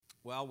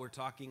Well, we're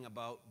talking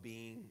about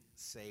being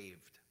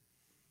saved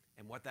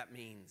and what that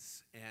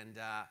means. And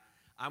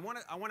I want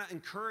to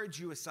encourage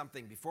you with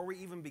something before we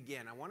even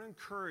begin. I want to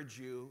encourage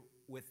you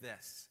with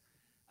this.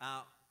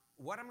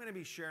 What I'm going to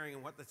be sharing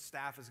and what the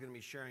staff is going to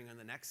be sharing in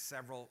the next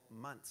several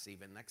months,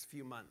 even next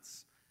few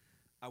months,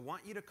 I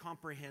want you to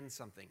comprehend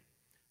something.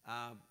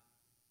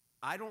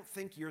 I don't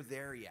think you're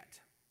there yet.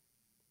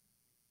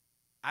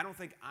 I don't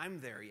think I'm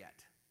there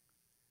yet.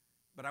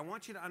 But I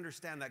want you to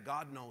understand that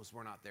God knows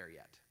we're not there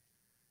yet.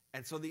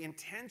 And so the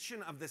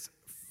intention of this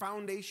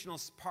foundational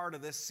part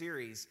of this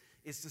series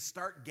is to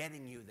start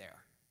getting you there.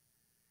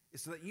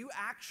 Is so that you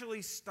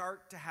actually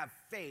start to have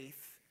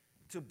faith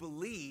to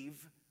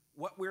believe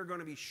what we're going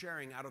to be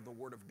sharing out of the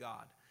Word of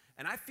God.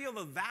 And I feel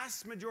the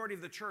vast majority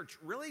of the church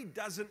really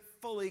doesn't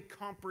fully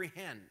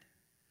comprehend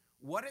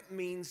what it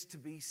means to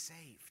be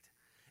saved.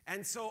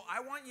 And so I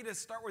want you to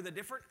start with a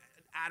different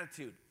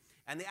attitude.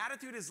 And the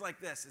attitude is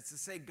like this. It's to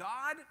say,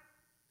 God,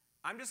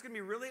 I'm just going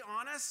to be really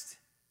honest.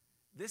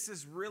 This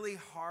is really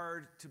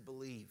hard to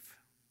believe.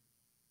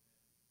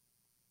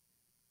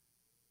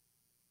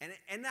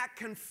 And that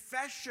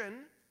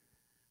confession,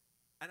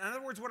 in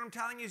other words, what I'm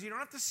telling you is you don't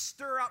have to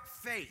stir up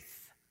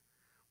faith.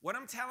 What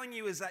I'm telling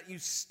you is that you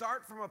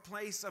start from a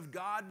place of,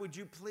 God, would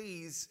you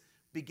please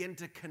begin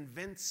to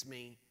convince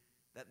me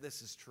that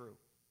this is true?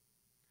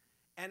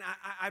 And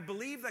I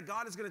believe that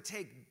God is going to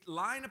take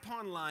line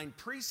upon line,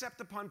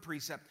 precept upon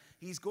precept.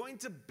 He's going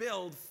to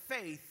build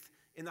faith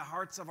in the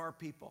hearts of our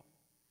people.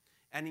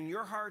 And in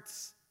your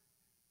hearts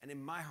and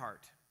in my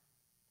heart.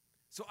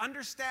 So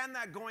understand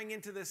that going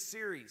into this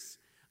series.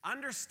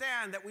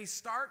 Understand that we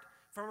start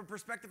from a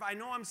perspective, I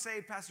know I'm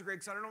saved, Pastor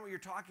Greg, so I don't know what you're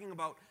talking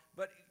about,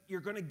 but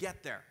you're going to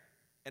get there.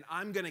 And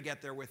I'm going to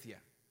get there with you.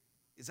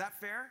 Is that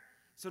fair?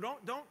 So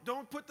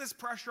don't put this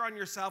pressure on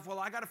yourself. Well,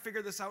 I got to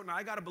figure this out and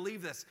I got to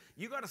believe this.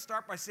 You got to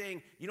start by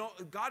saying, you know,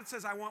 God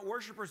says I want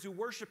worshipers who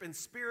worship in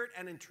spirit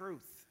and in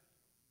truth.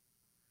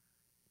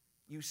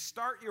 You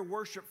start your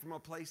worship from a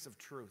place of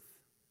truth.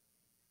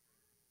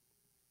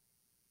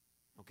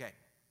 Okay.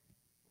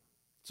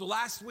 So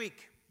last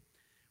week,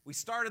 we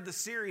started the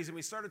series and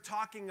we started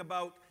talking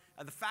about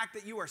the fact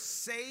that you are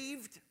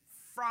saved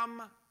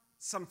from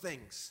some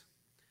things.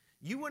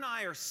 You and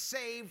I are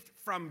saved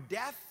from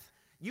death.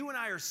 You and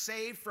I are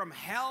saved from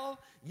hell.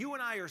 You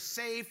and I are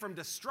saved from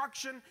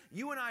destruction.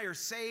 You and I are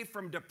saved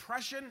from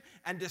depression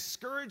and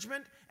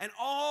discouragement and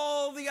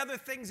all the other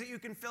things that you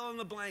can fill in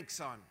the blanks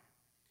on.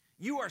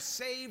 You are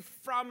saved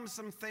from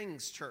some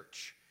things,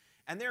 church.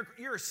 And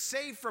you're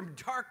saved from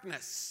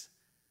darkness,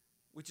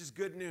 which is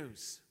good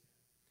news.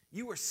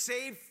 You were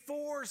saved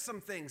for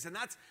some things, and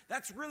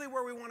that's really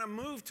where we want to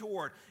move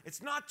toward.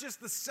 It's not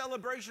just the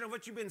celebration of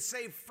what you've been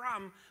saved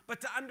from,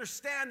 but to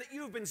understand that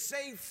you've been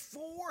saved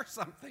for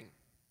something.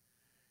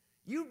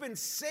 You've been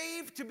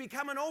saved to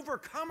become an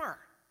overcomer.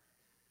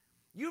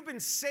 You've been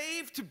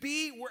saved to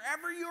be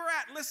wherever you're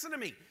at. Listen to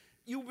me.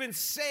 You've been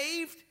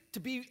saved to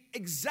be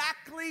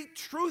exactly,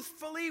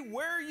 truthfully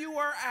where you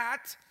are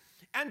at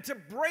and to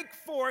break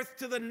forth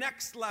to the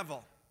next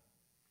level.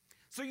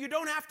 So you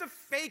don't have to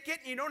fake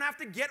it. You don't have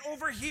to get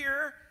over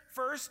here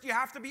first. You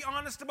have to be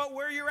honest about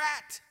where you're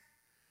at.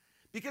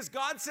 Because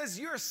God says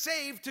you're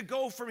saved to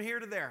go from here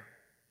to there.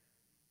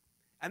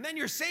 And then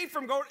you're saved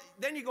from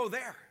then you go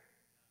there.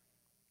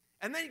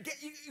 And then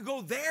you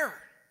go there.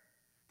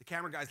 The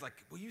camera guy's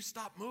like, will you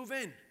stop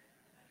moving?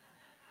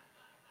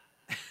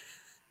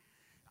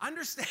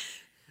 Understand.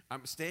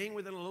 I'm staying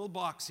within a little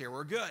box here.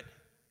 We're good.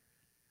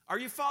 Are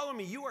you following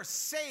me? You are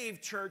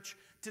saved, church,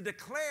 to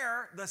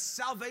declare the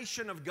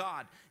salvation of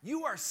God.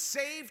 You are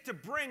saved to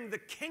bring the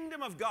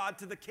kingdom of God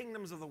to the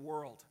kingdoms of the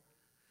world.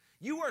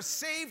 You are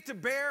saved to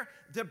bear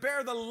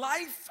the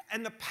life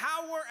and the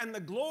power and the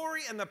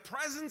glory and the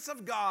presence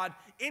of God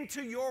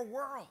into your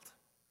world.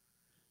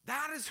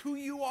 That is who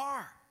you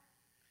are.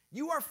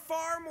 You are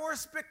far more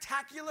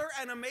spectacular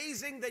and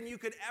amazing than you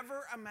could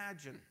ever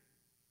imagine.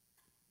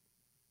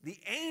 The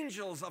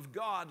angels of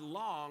God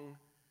long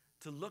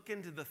to look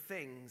into the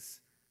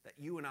things that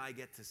you and I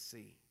get to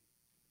see.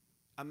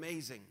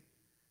 Amazing.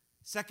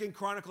 2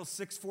 Chronicles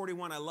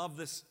 6:41, I love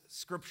this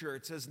scripture.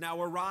 It says,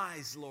 now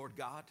arise, Lord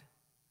God,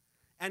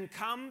 and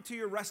come to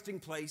your resting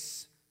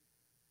place,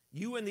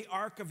 you in the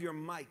ark of your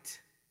might.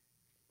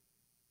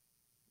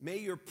 May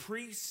your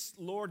priests,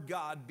 Lord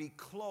God, be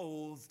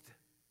clothed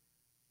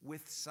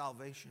with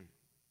salvation.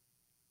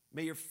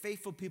 May your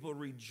faithful people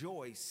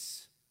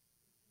rejoice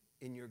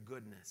in your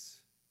goodness.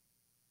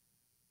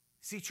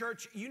 See,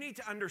 church, you need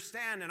to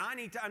understand, and I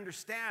need to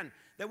understand,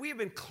 that we have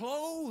been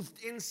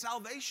clothed in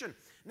salvation.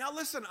 Now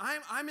listen,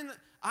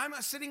 I'm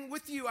sitting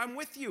with you. I'm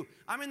with you.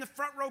 I'm in the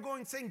front row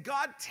saying,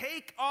 God,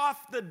 take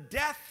off the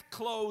death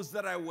clothes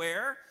that I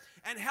wear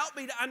and help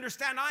me to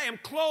understand I am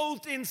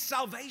clothed in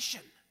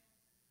salvation.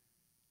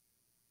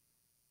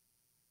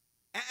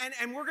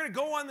 And we're going to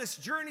go on this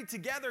journey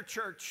together,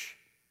 church,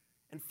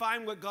 and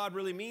find what God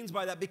really means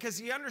by that. Because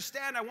you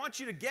understand, I want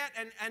you to get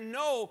and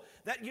know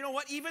that, you know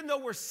what, even though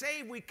we're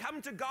saved, we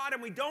come to God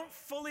and we don't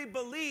fully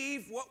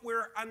believe what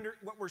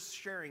we're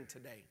sharing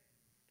today.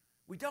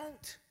 We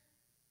don't.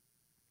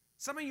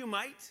 Some of you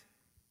might.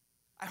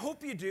 I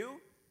hope you do.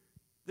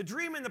 The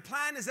dream and the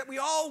plan is that we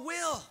all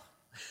will.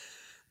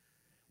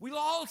 We'll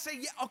all say,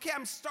 yeah, okay,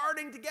 I'm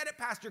starting to get it,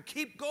 Pastor.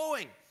 Keep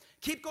going.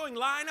 Keep going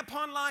line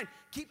upon line.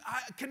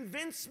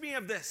 Convince me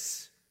of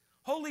this.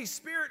 Holy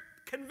Spirit,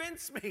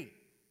 convince me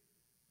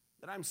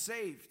that I'm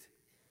saved.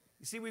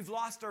 You see, we've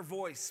lost our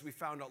voice, we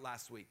found out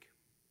last week.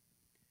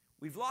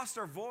 We've lost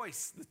our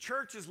voice. The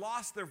church has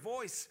lost their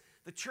voice.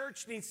 The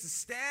church needs to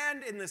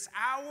stand in this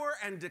hour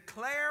and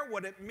declare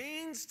what it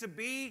means to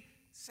be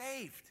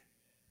saved.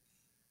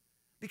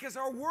 Because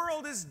our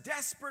world is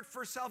desperate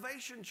for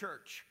salvation,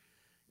 church.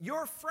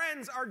 Your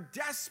friends are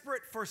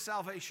desperate for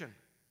salvation.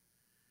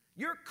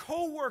 Your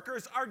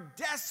co-workers are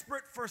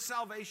desperate for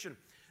salvation.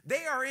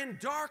 They are in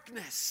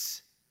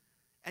darkness,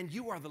 and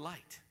you are the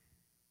light.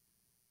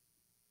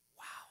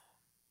 Wow.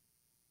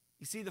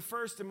 You see, the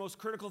first and most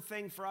critical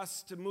thing for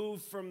us to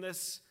move from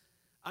this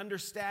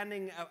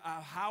understanding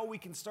of how we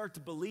can start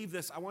to believe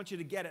this, I want you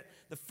to get it.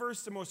 The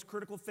first and most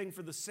critical thing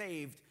for the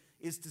saved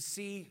is to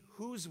see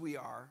whose we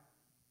are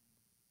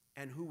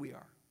and who we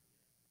are.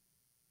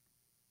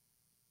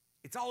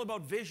 It's all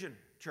about vision,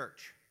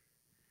 church.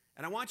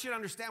 And I want you to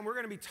understand, we're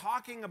going to be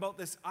talking about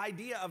this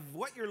idea of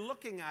what you're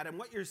looking at and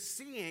what you're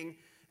seeing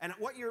and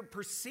what you're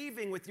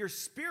perceiving with your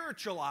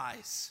spiritual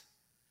eyes,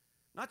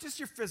 not just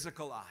your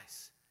physical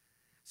eyes,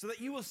 so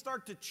that you will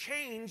start to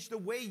change the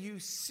way you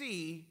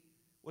see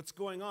what's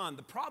going on.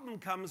 The problem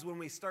comes when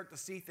we start to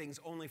see things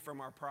only from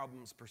our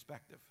problem's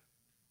perspective.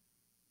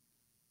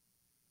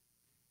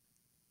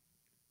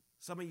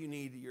 Some of you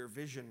need your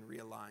vision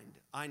realigned.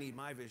 I need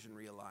my vision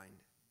realigned.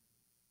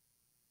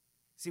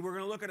 See, we're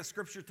going to look at a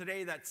scripture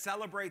today that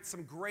celebrates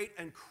some great,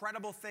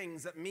 incredible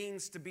things that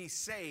means to be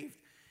saved.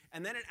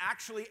 And then it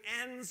actually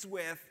ends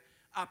with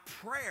a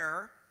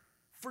prayer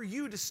for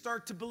you to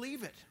start to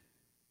believe it.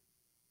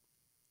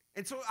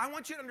 And so I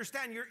want you to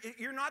understand,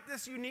 you're not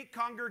this unique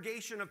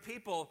congregation of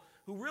people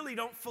who really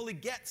don't fully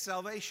get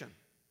salvation.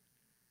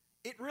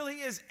 It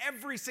really is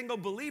every single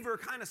believer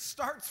kind of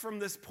starts from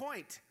this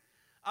point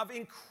of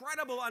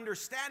incredible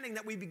understanding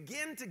that we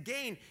begin to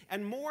gain,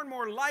 and more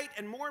light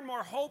and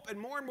more hope and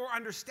more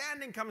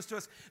understanding comes to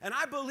us. And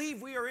I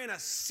believe we are in a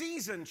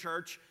season,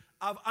 church,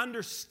 of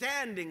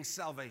understanding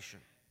salvation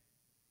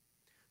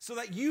so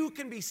that you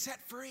can be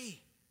set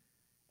free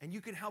and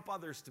you can help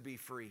others to be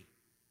free.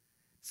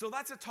 So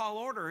that's a tall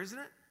order, isn't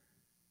it?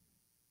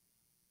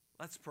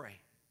 Let's pray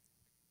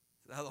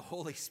so that the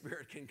Holy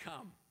Spirit can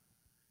come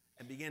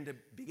and begin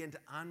to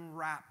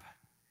unwrap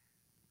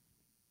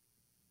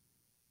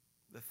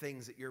the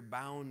things that you're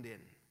bound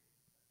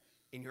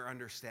in your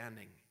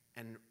understanding,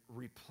 and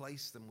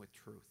replace them with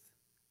truth.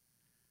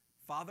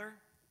 Father,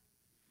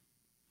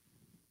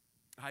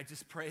 I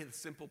just pray the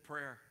simple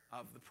prayer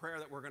of the prayer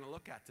that we're going to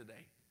look at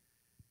today.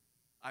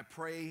 I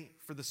pray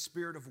for the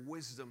spirit of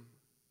wisdom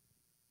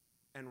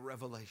and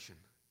revelation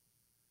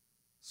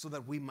so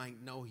that we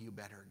might know you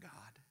better, God.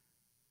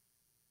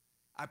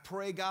 I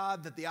pray,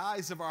 God, that the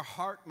eyes of our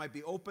heart might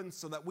be opened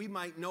so that we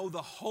might know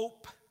the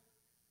hope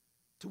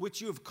to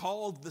which you have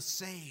called the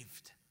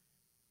saved.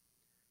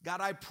 God,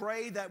 I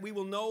pray that we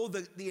will know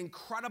the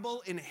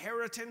incredible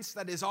inheritance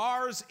that is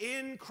ours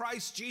in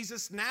Christ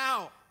Jesus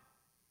now.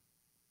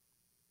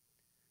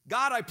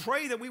 God, I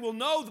pray that we will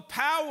know the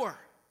power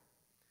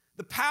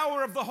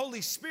of the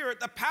Holy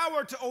Spirit, the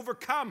power to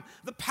overcome,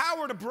 the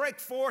power to break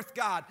forth,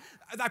 God.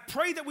 I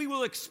pray that we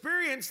will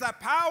experience that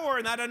power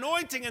and that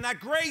anointing and that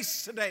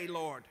grace today,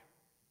 Lord.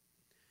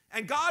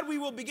 And God, we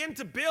will begin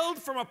to build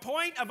from a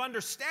point of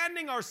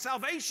understanding our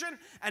salvation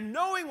and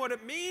knowing what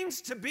it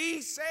means to be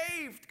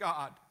saved,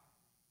 God.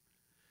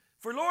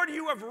 For Lord,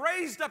 you have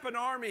raised up an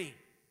army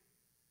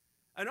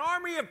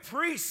of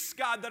priests,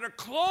 God, that are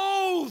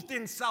clothed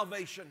in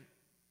salvation.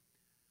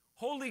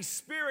 Holy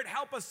Spirit,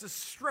 help us to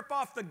strip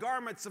off the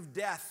garments of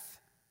death,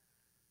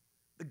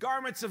 the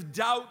garments of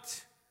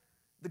doubt,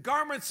 the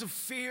garments of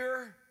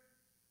fear,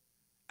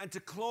 and to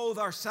clothe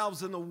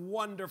ourselves in the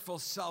wonderful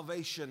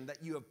salvation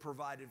that you have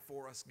provided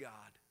for us, God.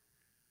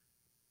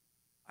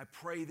 I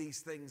pray these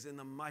things in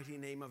the mighty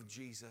name of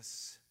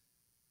Jesus.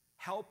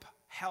 Help,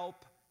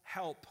 help,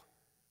 help,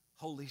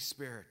 Holy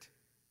Spirit.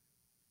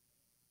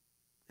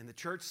 And the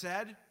church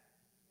said,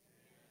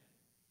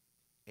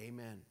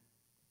 Amen.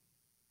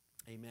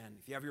 Amen.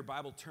 If you have your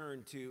Bible,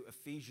 turn to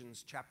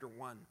Ephesians chapter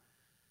 1.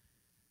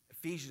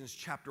 Ephesians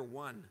chapter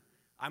 1.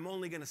 I'm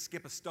only going to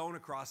skip a stone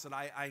across it.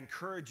 I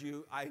encourage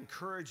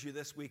you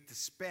this week to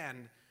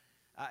spend,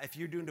 if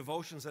you're doing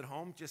devotions at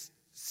home, just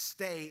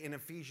stay in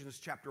Ephesians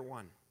chapter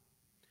 1.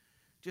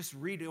 Just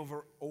read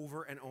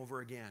over and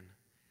over again.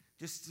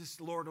 Just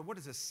Lord, what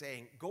is this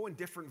saying? Go in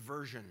different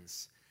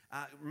versions.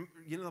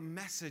 The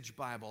Message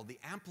Bible, the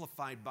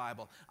Amplified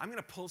Bible. I'm going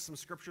to pull some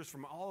scriptures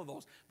from all of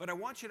those, but I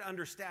want you to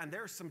understand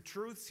there's some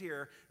truths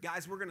here.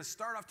 Guys, we're going to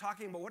start off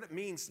talking about what it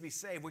means to be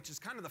saved, which is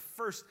kind of the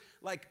first,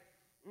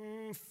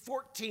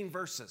 14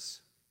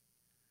 verses.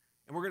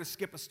 And we're going to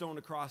skip a stone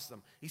across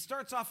them. He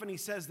starts off and he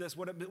says this,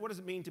 what does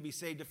it mean to be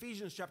saved?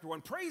 Ephesians chapter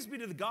 1, praise be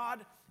to the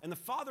God and the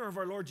Father of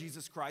our Lord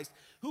Jesus Christ,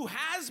 who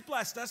has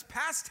blessed us,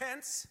 past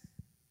tense,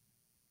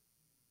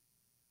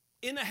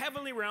 in the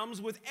heavenly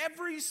realms with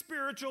every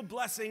spiritual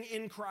blessing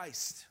in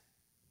Christ.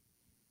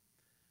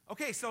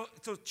 Okay, so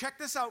check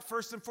this out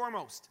first and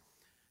foremost.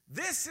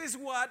 This is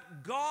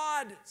what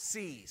God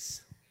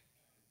sees.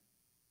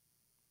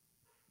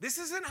 This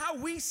isn't how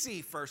we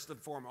see first and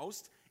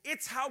foremost.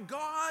 It's how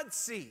God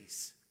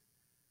sees.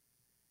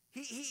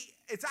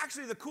 It's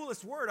actually the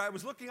coolest word. I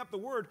was looking up the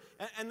word,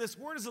 and this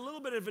word is a little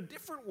bit of a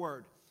different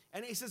word.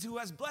 And he says, who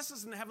has blessed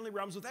us in the heavenly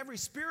realms with every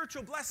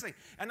spiritual blessing.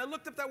 And I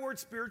looked up that word,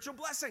 spiritual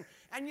blessing.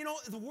 And you know,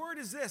 the word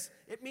is this.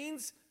 It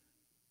means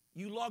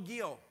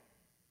eulogio.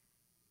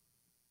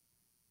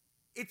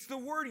 It's the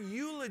word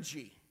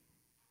eulogy.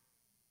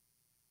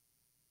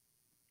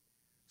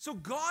 So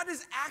God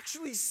is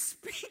actually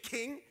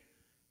speaking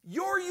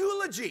your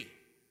eulogy.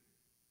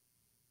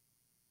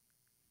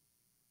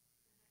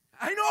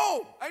 I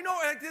know.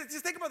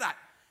 Just think about that.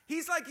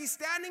 He's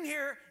standing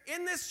here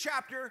in this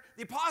chapter.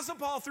 The Apostle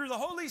Paul, through the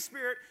Holy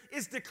Spirit,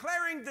 is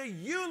declaring the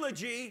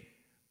eulogy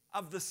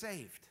of the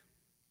saved.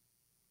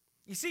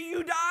 You see,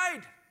 you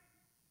died.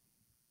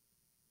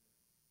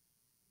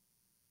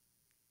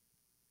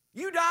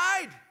 You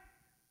died.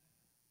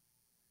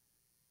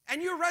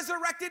 And you're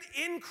resurrected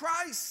in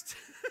Christ.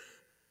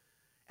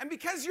 And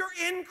because you're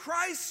in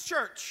Christ,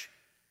 church,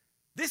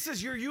 this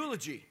is your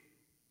eulogy.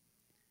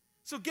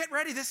 So get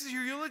ready. This is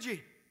your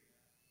eulogy.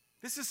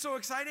 This is so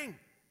exciting.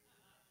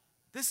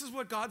 This is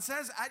what God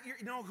says.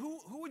 Who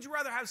would you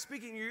rather have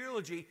speaking your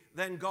eulogy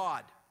than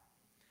God?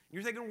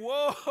 You're thinking,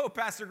 whoa,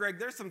 Pastor Greg,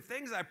 there's some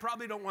things I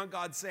probably don't want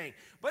God saying.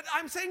 But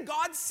I'm saying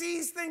God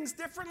sees things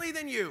differently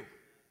than you.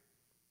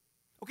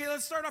 Okay,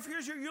 let's start off.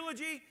 Here's your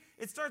eulogy.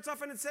 It starts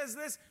off and it says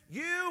this: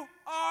 you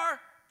are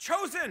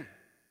chosen.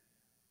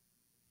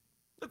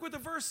 Look what the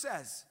verse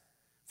says.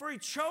 For he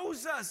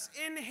chose us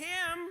in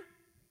him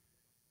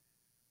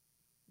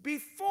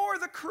before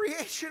the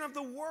creation of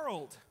the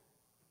world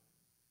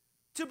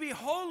to be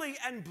holy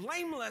and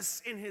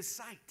blameless in his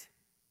sight.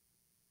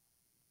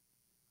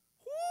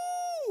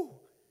 Woo!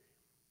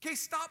 Okay,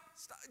 stop.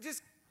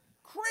 Just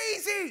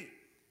crazy.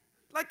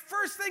 Like,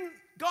 first thing,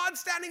 God's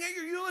standing at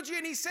your eulogy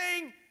and he's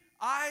saying,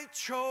 I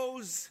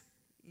chose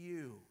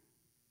you.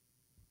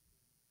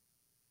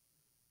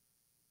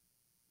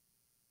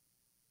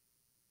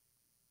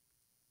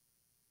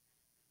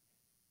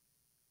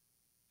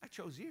 I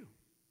chose you.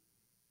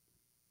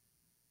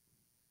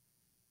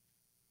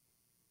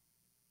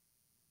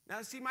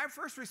 Now, see, my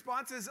first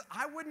response is,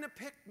 I wouldn't have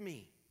picked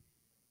me,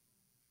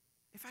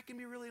 if I can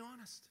be really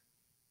honest.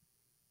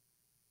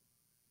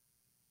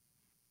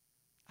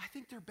 I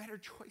think they're better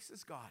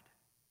choices, God.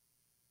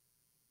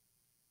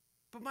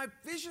 But my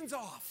vision's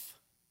off.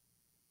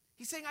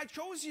 He's saying, I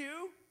chose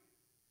you.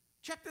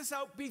 Check this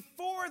out.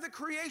 Before the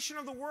creation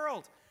of the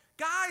world.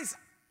 Guys,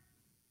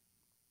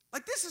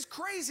 like, this is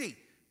crazy.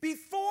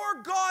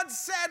 Before God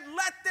said,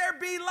 let there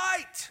be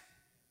light,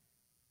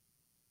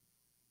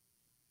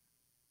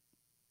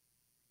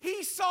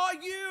 he saw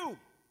you.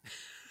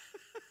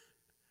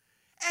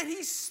 And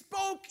he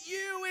spoke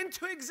you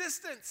into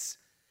existence.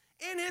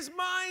 In his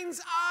mind's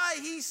eye,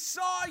 he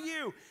saw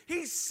you.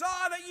 He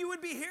saw that you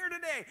would be here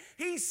today.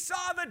 He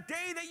saw the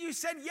day that you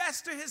said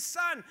yes to his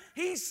son.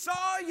 He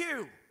saw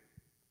you.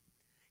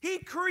 He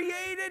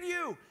created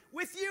you.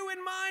 With you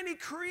in mind, he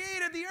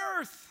created the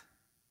earth.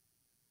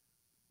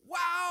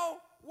 Wow,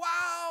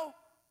 wow,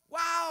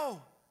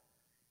 wow.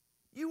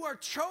 You are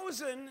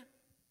chosen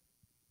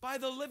by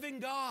the living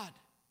God.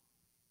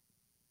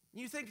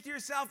 You think to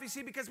yourself, you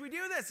see, because we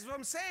do this is what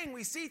I'm saying.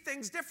 We see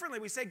things differently.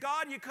 We say,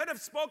 God, you could have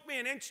spoke me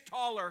an inch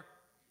taller.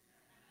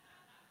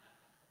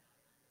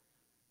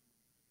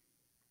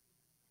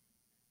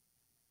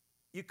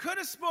 You could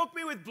have spoke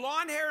me with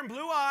blonde hair and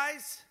blue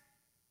eyes.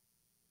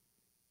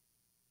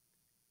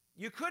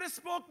 You could have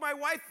spoke my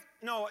wife.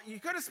 No, you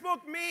could have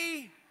spoke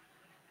me.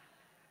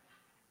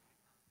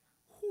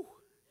 Whew.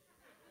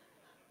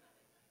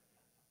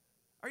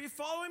 Are you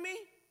following me?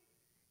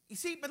 You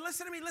see, but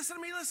listen to me.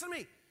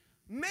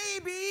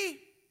 Maybe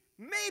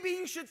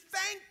you should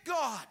thank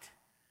God,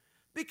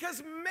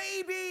 because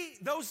maybe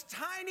those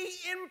tiny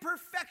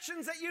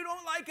imperfections that you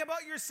don't like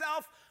about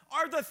yourself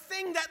are the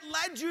thing that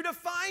led you to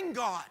find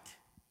God.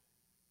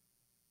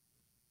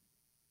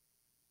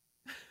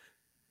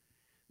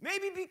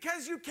 Maybe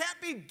because you can't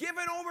be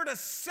given over to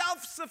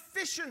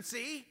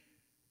self-sufficiency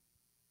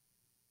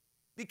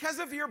because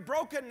of your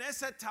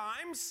brokenness at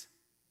times.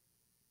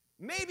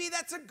 Maybe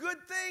that's a good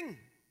thing.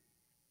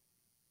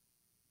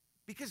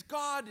 Because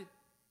God,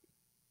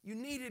 you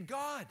needed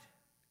God.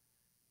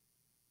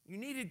 You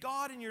needed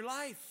God in your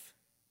life.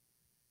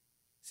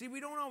 See, we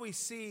don't always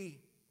see,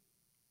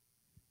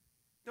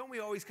 don't we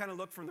always kind of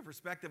look from the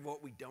perspective of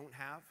what we don't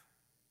have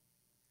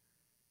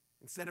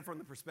instead of from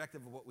the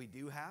perspective of what we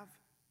do have?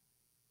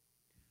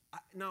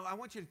 I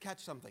want you to catch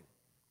something.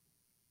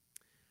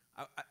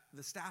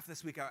 The staff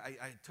this week,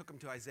 I took them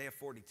to Isaiah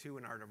 42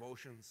 in our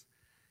devotions.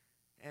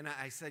 And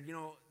I said,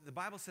 the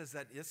Bible says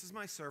that this is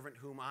my servant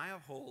whom I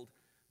uphold,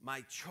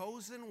 my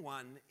chosen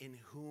one in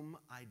whom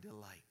I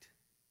delight.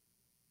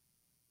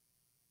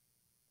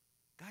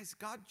 Guys,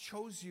 God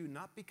chose you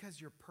not because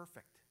you're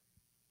perfect.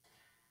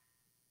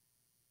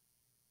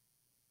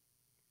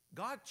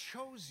 God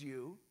chose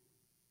you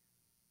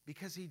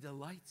because he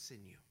delights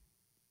in you.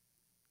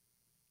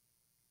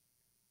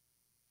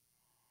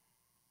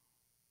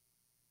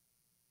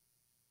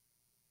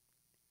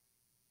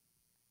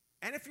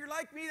 And if you're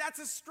like me, that's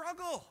a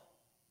struggle.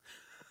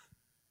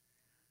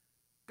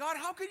 God,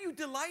 how can you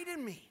delight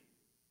in me?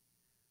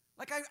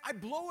 Like I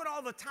blow it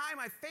all the time.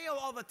 I fail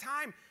all the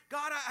time.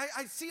 God,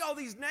 I see all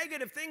these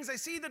negative things. I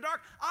see the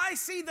dark. I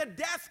see the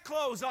death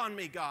close on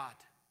me, God.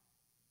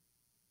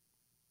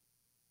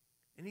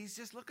 And he's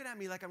just looking at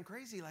me like I'm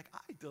crazy, like,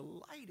 I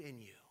delight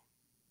in you.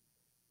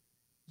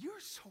 You're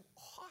so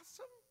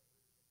awesome.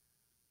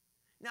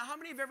 Now, how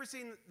many have ever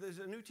seen, there's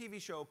a new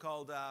TV show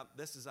called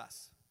This Is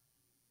Us.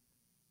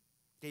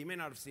 Okay, you may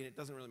not have seen it.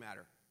 Doesn't really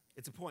matter.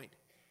 It's a point,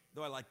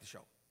 though I like the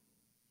show.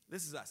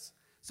 This Is Us.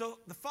 So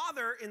the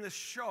father in the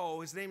show,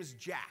 his name is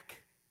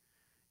Jack.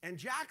 And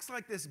Jack's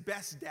like this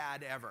best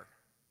dad ever.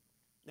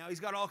 Now, he's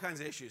got all kinds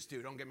of issues,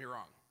 too. Don't get me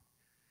wrong.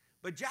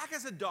 But Jack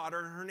has a daughter,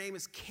 and her name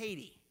is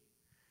Katie.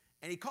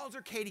 And he calls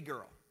her Katie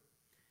Girl.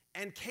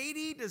 And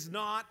Katie does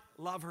not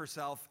love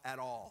herself at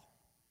all.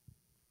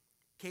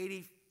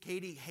 Katie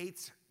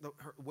hates the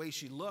way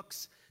she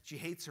looks. She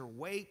hates her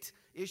weight,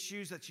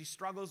 issues that she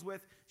struggles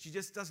with. She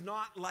just does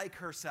not like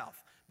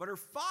herself. But her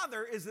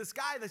father is this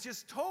guy that's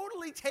just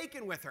totally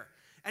taken with her.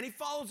 And he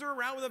follows her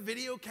around with a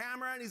video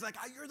camera, and he's like,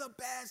 oh, you're the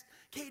best.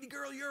 Katie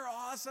girl, you're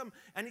awesome.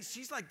 And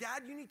she's like,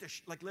 Dad, you need to,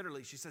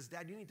 literally, she says,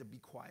 Dad, you need to be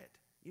quiet.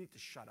 You need to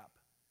shut up.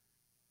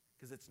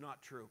 Because it's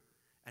not true.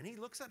 And he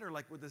looks at her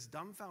like with this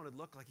dumbfounded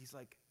look, like he's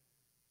like,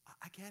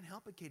 I can't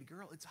help it, Katie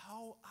girl. It's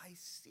how I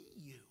see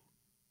you.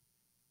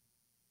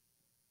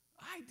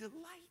 I delight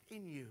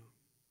in you.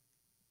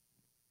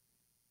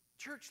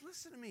 Church,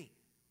 listen to me.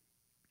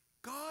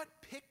 God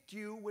picked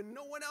you when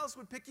no one else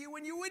would pick you,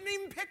 when you wouldn't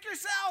even pick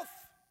yourself.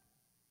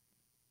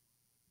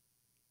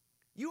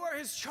 You are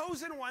his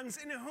chosen ones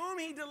in whom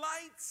he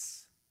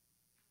delights.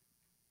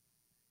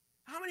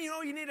 How many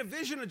know you need a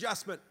vision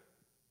adjustment?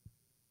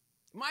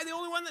 Am I the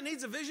only one that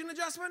needs a vision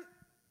adjustment?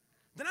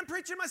 Then I'm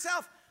preaching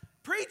myself.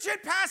 Preach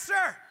it,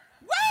 Pastor.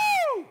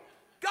 Woo!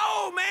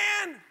 Go,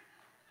 man.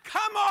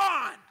 Come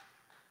on.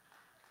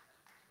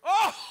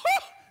 Oh,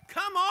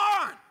 come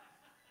on.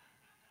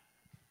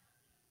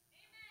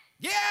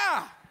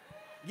 Yeah.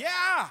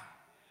 Yeah.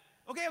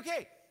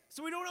 Okay.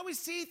 So we don't always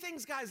see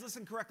things, guys,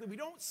 listen correctly. We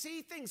don't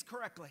see things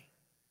correctly.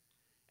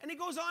 And he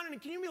goes on,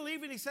 and can you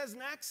believe what he says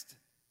next?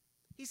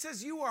 He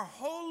says, you are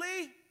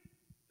holy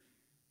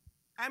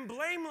and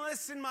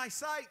blameless in my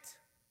sight.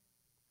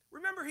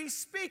 Remember, he's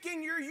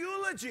speaking your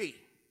eulogy.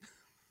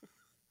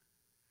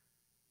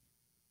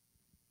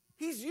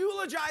 He's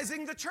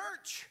eulogizing the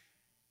church.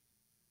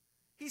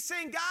 He's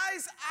saying,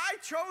 guys, I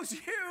chose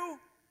you,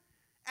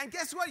 and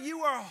guess what?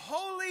 You are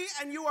holy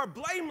and you are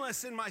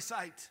blameless in my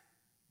sight.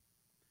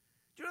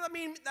 Do you know what that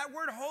means? That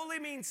word holy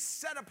means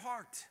set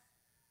apart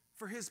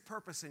for his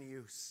purpose and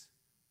use.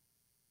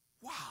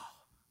 Wow.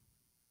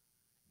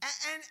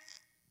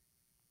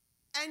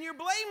 And you're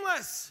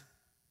blameless.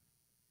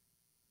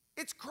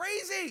 It's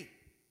crazy.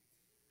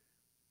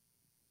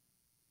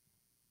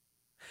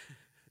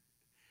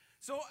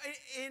 So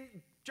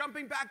in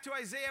jumping back to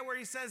Isaiah where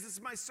he says, this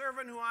is my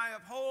servant whom I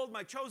uphold,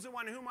 my chosen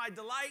one in whom I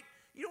delight.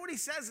 You know what he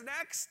says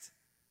next?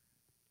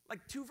 Like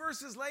 2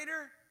 verses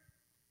later,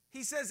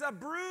 he says, a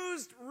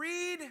bruised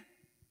reed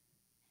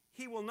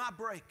he will not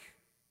break,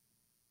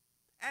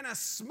 and a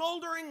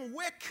smoldering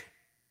wick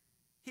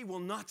he will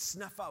not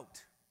snuff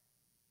out.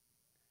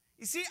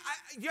 You see,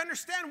 you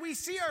understand, we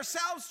see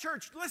ourselves,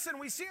 church, listen,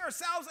 we see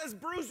ourselves as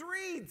bruised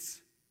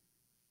reeds.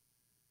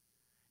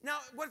 Now,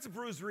 what's a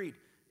bruised reed?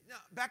 Now,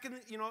 back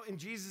in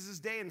Jesus'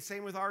 day, and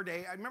same with our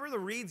day, I remember the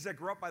reeds that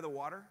grew up by the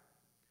water.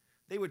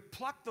 They would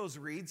pluck those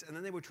reeds, and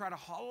then they would try to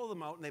hollow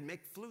them out, and they'd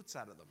make flutes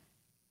out of them.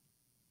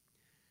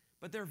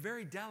 But they're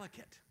very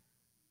delicate.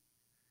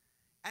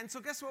 And so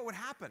guess what would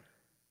happen?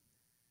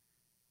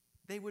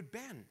 They would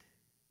bend.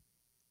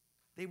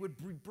 They would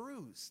be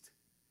bruised.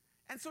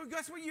 And so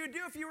guess what you would do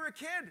if you were a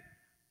kid?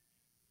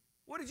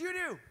 What did you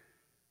do?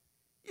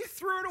 You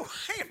threw it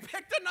away and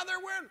picked another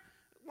one.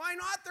 Why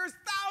not? There's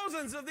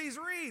thousands of these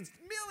reeds,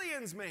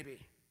 millions maybe.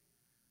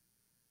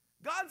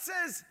 God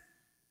says,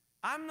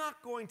 I'm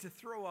not going to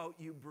throw out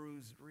you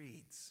bruised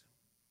reeds.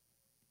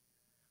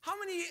 How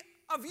many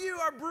of you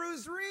are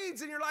bruised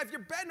reeds in your life?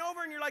 You're bent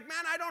over and you're like,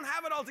 man, I don't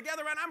have it all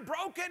together, man. I'm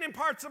broken in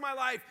parts of my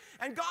life.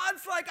 And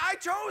God's like, I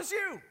chose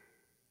you.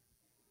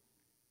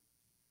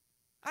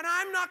 And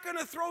I'm not going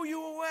to throw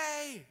you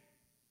away.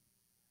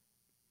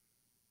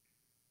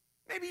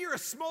 Maybe you're a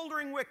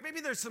smoldering wick.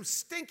 Maybe there's some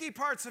stinky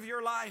parts of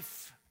your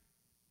life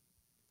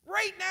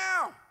right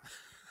now.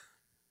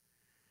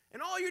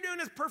 And all you're doing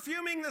is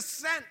perfuming the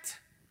scent,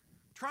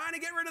 trying to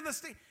get rid of the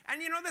stink.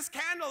 And you know, this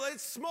candle,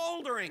 it's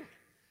smoldering.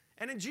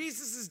 And in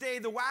Jesus' day,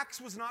 the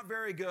wax was not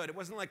very good. It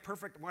wasn't like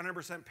perfect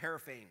 100%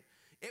 paraffin.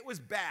 It was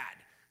bad.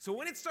 So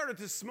when it started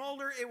to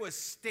smolder, it was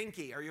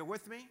stinky. Are you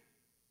with me?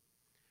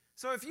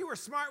 So if you were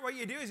smart, what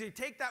you do is you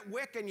take that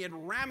wick and you'd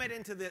ram it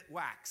into the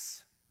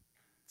wax.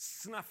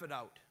 Snuff it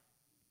out.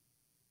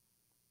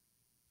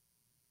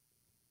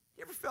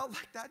 You ever felt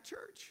like that,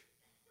 church?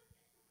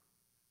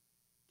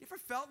 You ever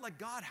felt like,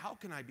 God, how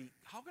can I be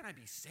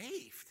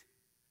saved?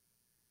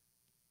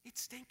 It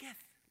stinketh,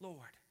 Lord.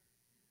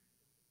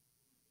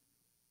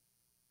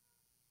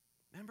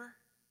 Remember?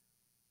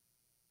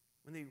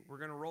 When they were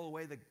going to roll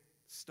away the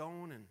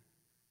stone, and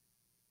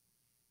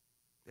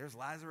there's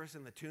Lazarus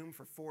in the tomb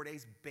for 4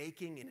 days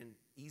baking in an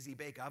easy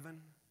bake oven,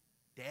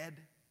 dead.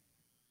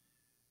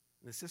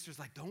 And the sister's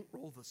like, don't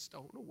roll the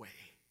stone away.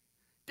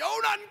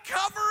 Don't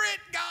uncover it,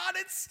 God,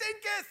 it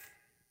stinketh.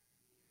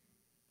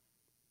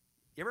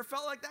 You ever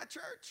felt like that,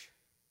 church?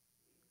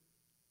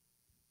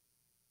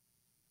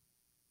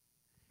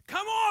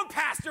 Come on,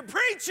 pastor,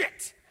 preach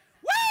it.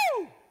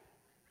 Woo!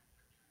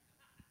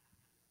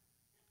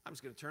 I'm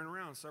just going to turn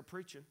around and start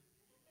preaching.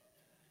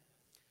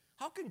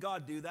 How can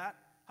God do that?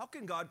 How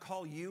can God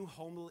call you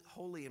holy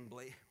and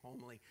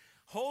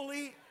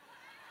holy?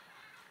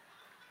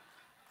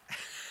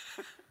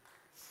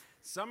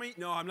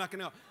 No, I'm not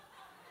going to.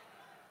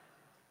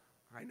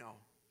 I know.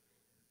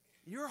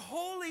 You're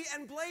holy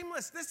and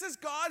blameless. This is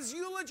God's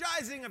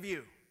eulogizing of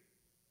you.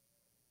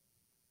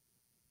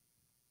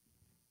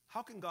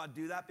 How can God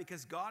do that?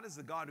 Because God is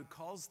the God who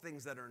calls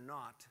things that are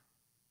not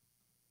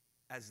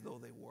as though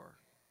they were.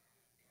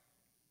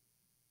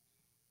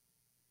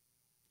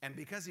 And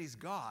because he's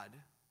God,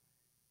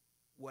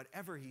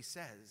 whatever he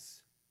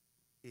says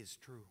is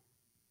true.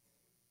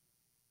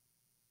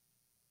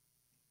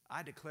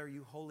 I declare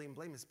you holy and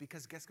blameless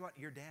because guess what?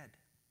 You're dead.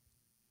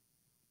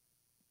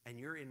 And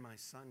you're in my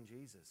son,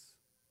 Jesus.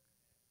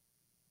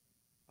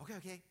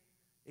 Okay.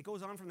 It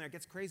goes on from there. It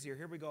gets crazier.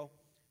 Here we go.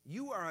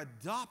 You are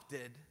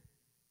adopted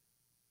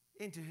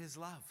into his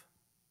love.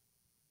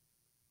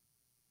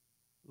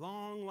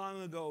 Long,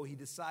 long ago, he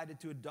decided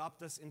to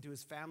adopt us into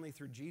his family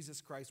through Jesus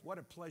Christ. What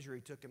a pleasure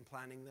he took in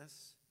planning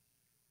this.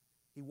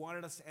 He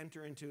wanted us to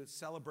enter into a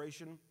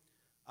celebration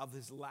of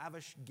his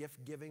lavish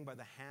gift giving by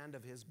the hand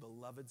of his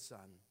beloved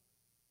Son.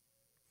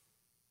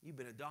 You've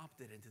been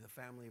adopted into the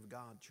family of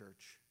God,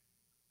 church.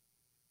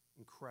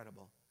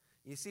 Incredible.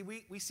 You see,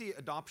 we see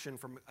adoption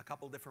from a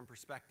couple different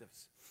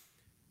perspectives.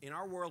 In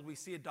our world, we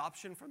see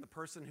adoption from the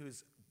person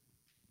who's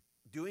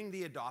doing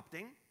the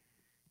adopting,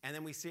 and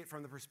then we see it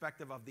from the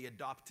perspective of the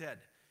adopted.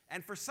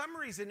 And for some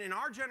reason, in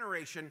our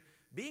generation,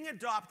 being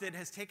adopted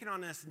has taken on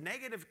this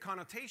negative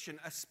connotation,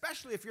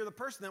 especially if you're the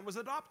person that was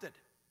adopted.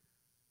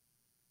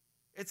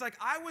 It's like,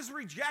 I was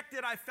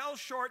rejected, I fell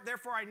short,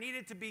 therefore I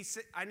needed to be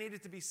saved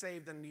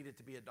and needed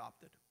to be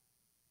adopted.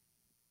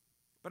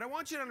 But I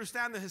want you to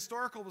understand the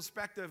historical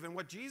perspective, and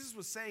what Jesus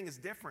was saying is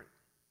different.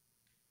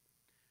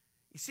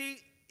 You see,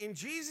 in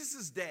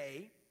Jesus'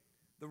 day,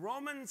 the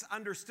Romans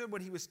understood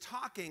what he was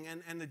talking,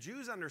 and the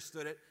Jews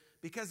understood it,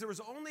 because there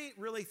was only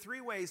really 3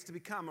 ways to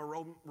become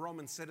a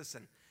Roman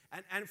citizen.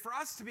 And for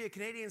us to be a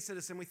Canadian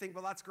citizen, we think,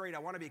 well, that's great, I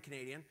want to be a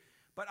Canadian.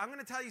 But I'm going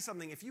to tell you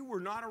something. If you were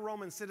not a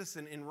Roman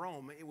citizen in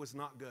Rome, it was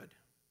not good.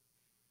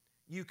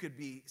 You could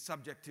be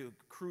subject to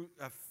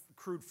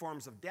crude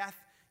forms of death.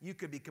 You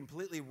could be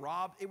completely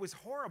robbed. It was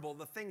horrible,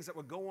 the things that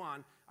would go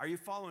on. Are you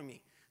following me?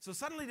 So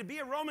suddenly to be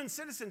a Roman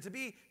citizen,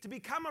 to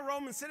become a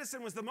Roman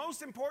citizen was the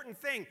most important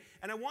thing.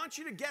 And I want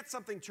you to get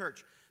something,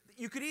 church.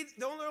 There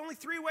were only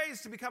 3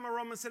 ways to become a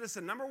Roman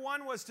citizen. Number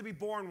 1 was to be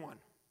born one.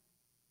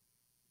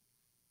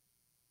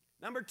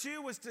 Number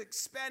 2 was to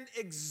spend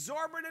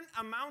exorbitant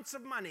amounts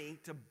of money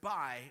to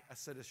buy a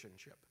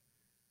citizenship.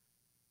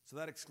 So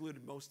that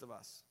excluded most of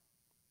us.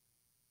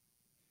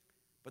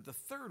 But the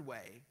 3rd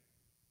way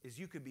is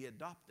you could be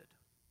adopted.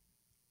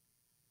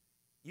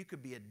 You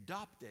could be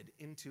adopted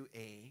into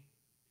a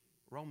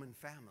Roman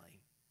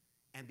family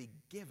and be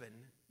given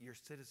your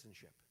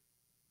citizenship.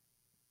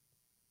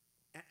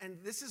 And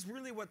this is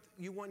really what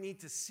you need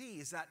to see,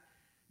 is that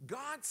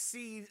God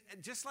sees,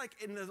 just like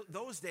in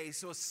those days,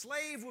 so a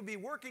slave would be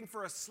working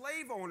for a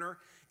slave owner,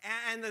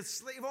 and the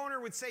slave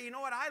owner would say, you know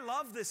what, I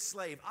love this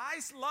slave.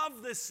 I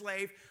love this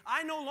slave.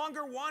 I no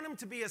longer want him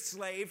to be a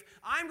slave.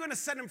 I'm going to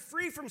set him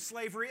free from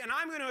slavery, and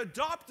I'm going to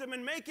adopt him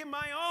and make him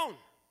my own.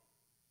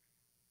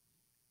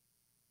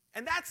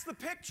 And that's the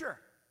picture.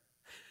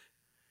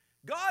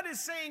 God is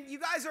saying, you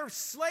guys are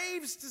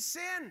slaves to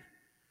sin.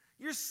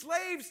 You're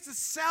slaves to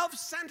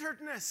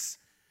self-centeredness.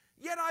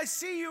 Yet I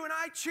see you and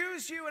I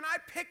choose you and I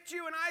picked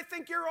you and I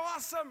think you're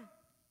awesome.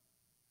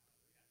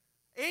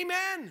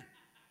 Amen.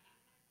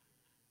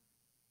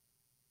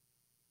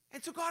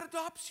 And so God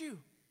adopts you.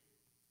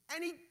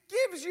 And he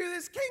gives you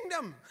this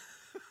kingdom.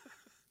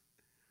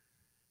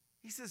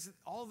 He says,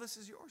 all this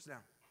is yours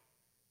now.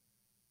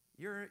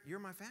 You're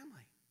my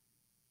family.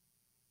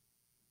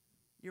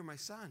 You're my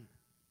son.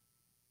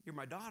 You're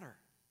my daughter.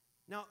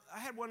 Now, I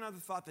had one other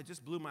thought that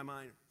just blew my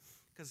mind,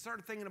 because I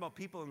started thinking about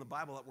people in the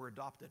Bible that were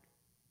adopted.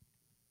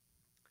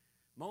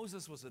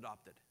 Moses was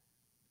adopted.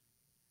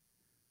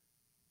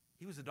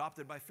 He was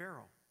adopted by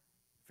Pharaoh,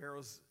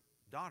 Pharaoh's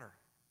daughter.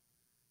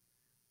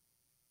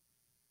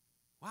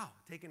 Wow,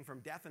 taken from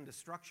death and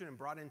destruction and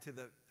brought into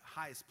the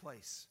highest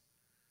place.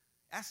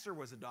 Esther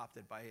was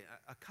adopted by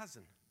a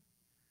cousin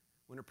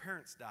when her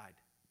parents died.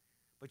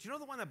 But you know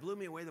the one that blew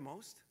me away the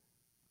most?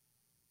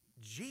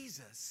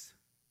 Jesus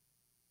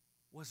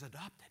was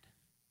adopted.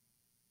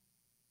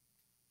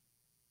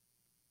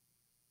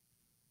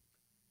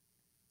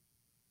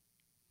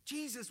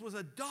 Jesus was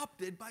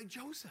adopted by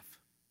Joseph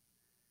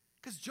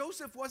because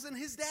Joseph wasn't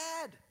his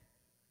dad.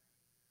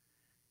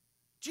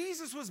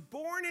 Jesus was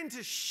born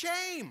into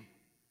shame.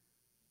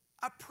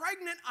 A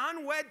pregnant,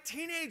 unwed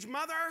teenage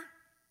mother.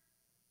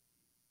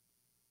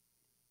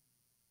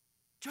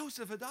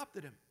 Joseph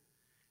adopted him.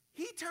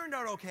 He turned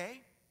out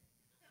okay.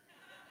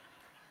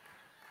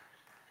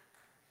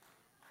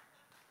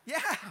 Yeah,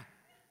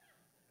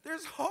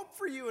 there's hope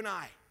for you and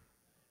I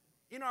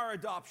in our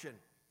adoption.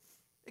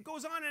 It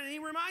goes on, and he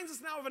reminds us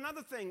now of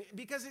another thing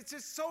because it's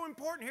just so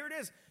important. Here it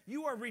is.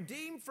 You are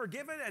redeemed,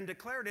 forgiven, and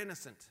declared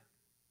innocent.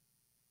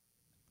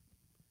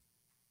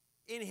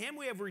 In him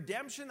we have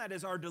redemption, that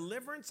is our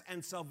deliverance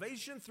and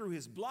salvation through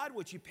his blood,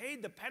 which he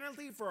paid the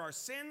penalty for our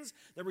sins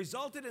that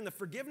resulted in the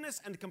forgiveness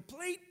and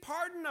complete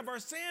pardon of our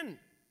sin.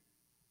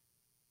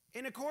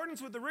 In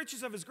accordance with the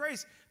riches of his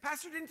grace.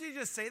 Pastor, didn't you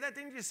just say that?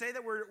 Didn't you say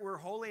that we're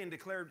holy and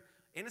declared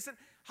innocent?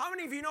 How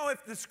many of you know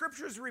if the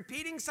scripture is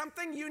repeating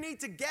something, you need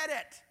to get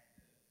it?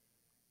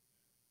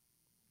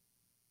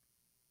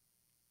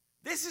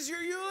 This is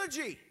your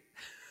eulogy.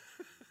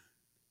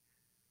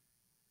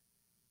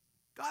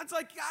 God's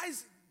like,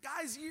 guys,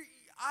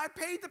 I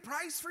paid the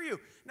price for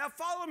you. Now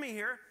follow me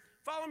here.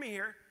 Follow me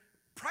here.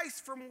 Price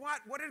from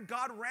what? What did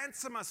God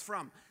ransom us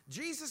from?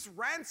 Jesus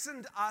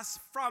ransomed us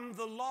from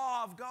the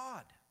law of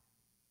God.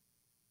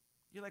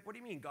 You're like, what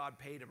do you mean God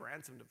paid a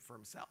ransom for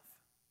himself?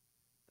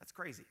 That's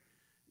crazy.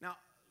 Now,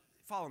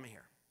 follow me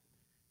here.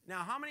 Now,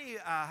 how many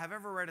have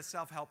ever read a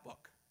self-help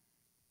book?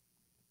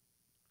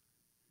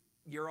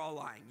 You're all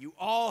lying. You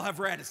all have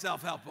read a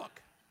self-help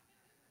book.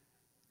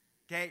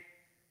 Okay?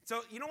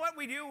 So you know what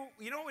we do?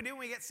 You know what we do when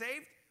we get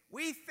saved?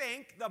 We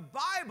think the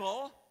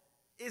Bible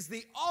is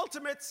the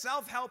ultimate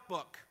self-help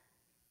book.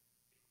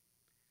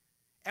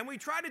 And we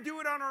try to do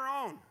it on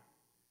our own.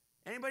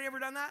 Anybody ever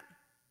done that?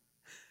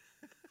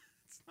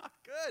 It's not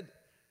good.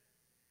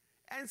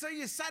 And so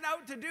you set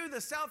out to do the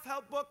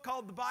self-help book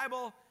called the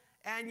Bible,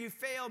 and you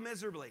fail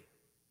miserably.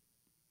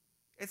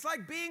 It's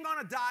like being on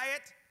a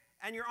diet,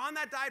 and you're on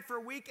that diet for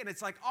a week, and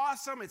it's like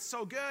awesome, it's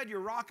so good, you're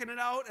rocking it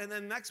out, and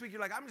then next week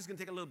you're like, I'm just going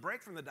to take a little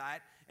break from the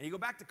diet, and you go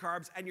back to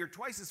carbs, and you're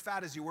twice as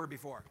fat as you were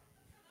before.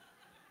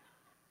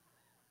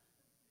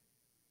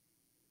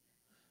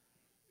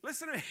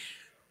 Listen to me.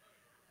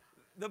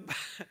 The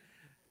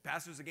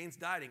pastor's against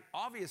dieting,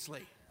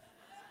 obviously.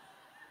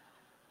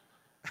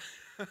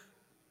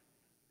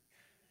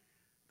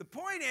 The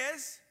point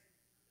is,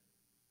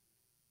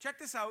 check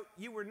this out,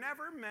 you were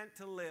never meant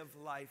to live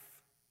life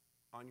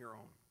on your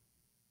own.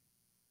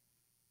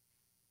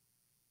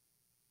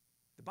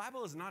 The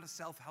Bible is not a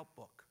self-help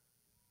book.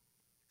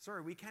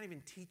 Sorry, we can't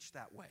even teach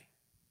that way.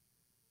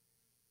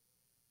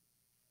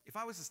 If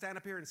I was to stand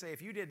up here and say,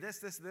 if you did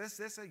this,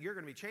 you're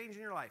going to be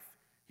changing your life.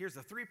 Here's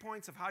the 3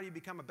 points of how you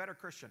become a better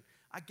Christian.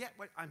 I get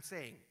what I'm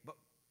saying, but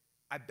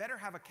I better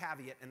have a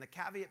caveat, and the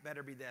caveat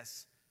better be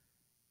this: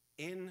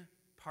 in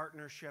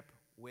partnership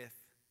with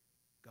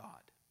God.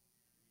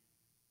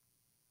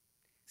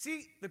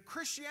 See, the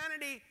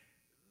Christianity,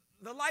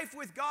 the life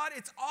with God,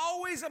 it's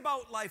always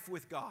about life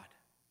with God.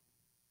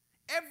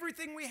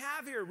 Everything we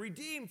have here,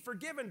 redeemed,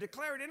 forgiven,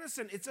 declared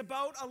innocent, it's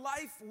about a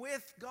life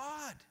with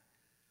God.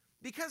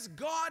 Because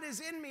God is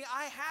in me,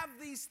 I have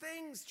these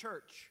things,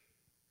 church.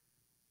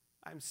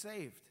 I'm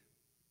saved.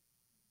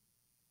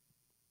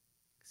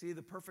 See,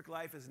 the perfect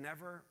life is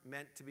never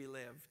meant to be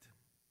lived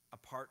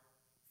apart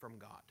from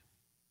God.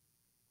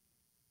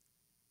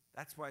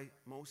 That's why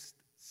most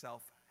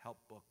self-help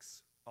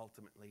books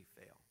ultimately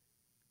fail.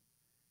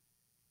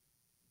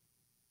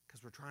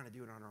 Because we're trying to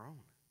do it on our own.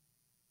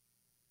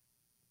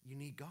 You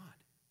need God.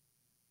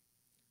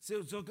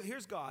 So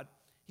here's God.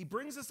 He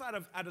brings us out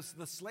of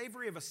the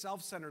slavery of a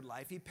self-centered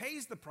life. He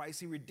pays the price.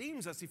 He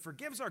redeems us. He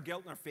forgives our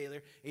guilt and our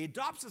failure. He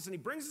adopts us and he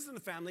brings us in the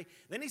family.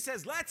 Then he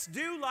says, let's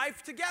do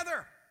life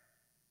together.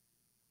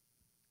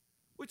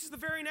 Which is the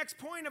very next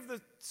point of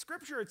the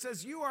scripture. It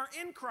says, you are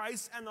in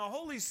Christ and the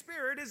Holy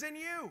Spirit is in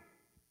you.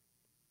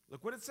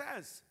 Look what it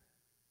says.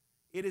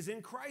 It is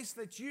in Christ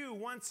that you,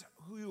 once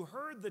who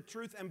heard the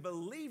truth and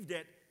believed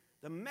it,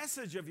 the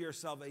message of your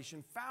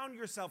salvation, found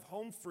yourself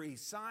home free,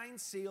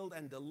 signed, sealed,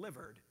 and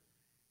delivered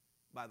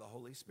by the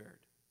Holy Spirit.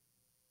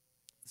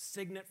 The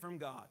signet from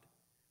God.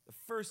 The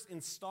first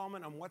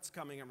installment on what's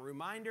coming. A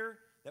reminder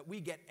that we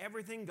get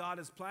everything God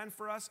has planned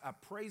for us, a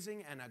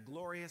praising and a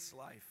glorious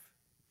life.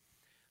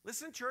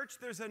 Listen, church,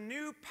 there's a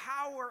new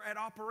power at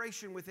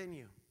operation within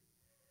you.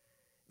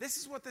 This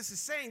is what this is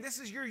saying. This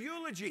is your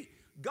eulogy.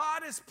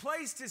 God has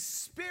placed his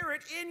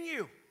Spirit in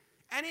you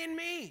and in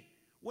me.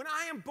 When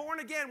I am born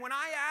again, when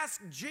I ask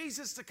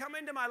Jesus to come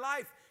into my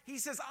life, he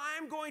says,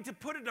 I'm going to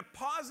put a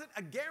deposit,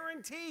 a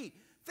guarantee.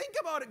 Think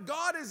about it.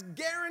 God is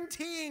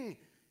guaranteeing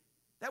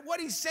that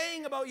what he's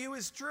saying about you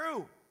is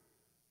true.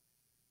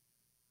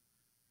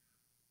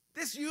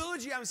 This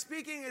eulogy I'm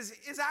speaking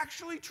is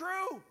actually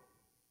true.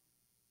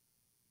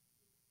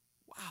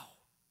 Wow.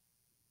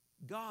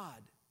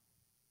 God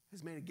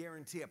has made a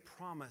guarantee, a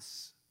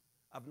promise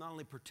of not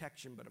only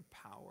protection, but of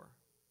power.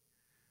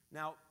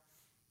 Now,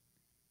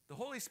 the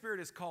Holy Spirit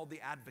is called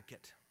the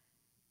advocate.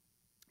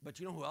 But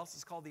you know who else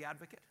is called the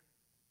advocate?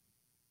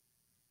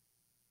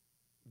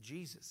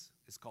 Jesus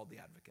is called the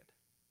advocate.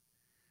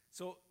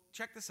 So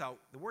check this out.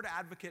 The word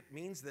advocate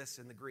means this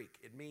in the Greek.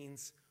 It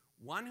means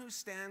one who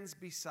stands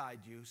beside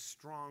you,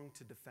 strong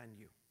to defend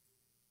you.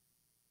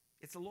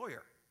 It's a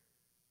lawyer.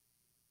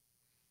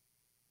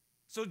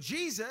 So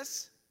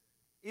Jesus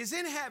is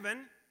in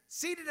heaven,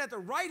 seated at the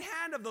right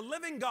hand of the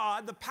living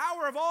God, the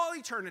power of all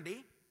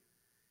eternity,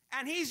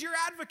 and he's your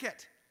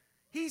advocate.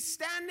 He's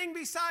standing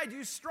beside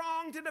you,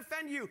 strong to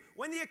defend you.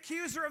 When the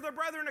accuser of the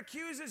brethren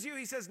accuses you,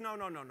 he says, no.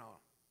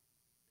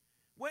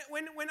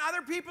 When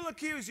other people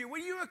accuse you,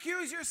 when you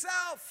accuse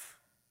yourself,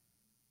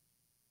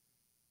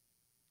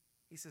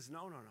 he says,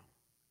 no.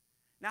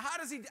 Now, how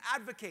does he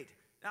advocate?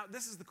 Now,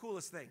 this is the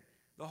coolest thing.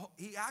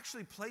 He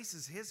actually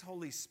places his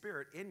Holy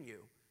Spirit in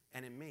you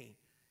and in me.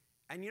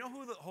 And you know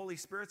who the Holy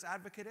Spirit's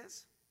advocate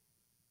is?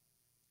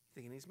 You're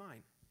thinking he's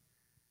mine.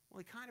 Well,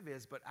 he kind of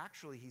is, but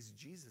actually he's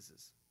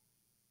Jesus's.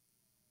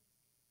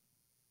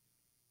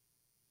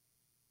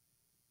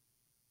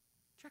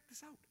 Check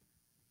this out.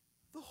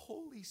 The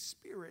Holy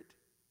Spirit,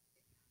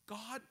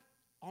 God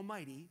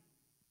Almighty,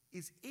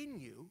 is in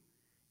you,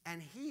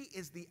 and he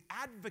is the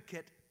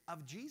advocate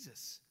of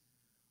Jesus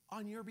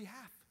on your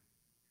behalf.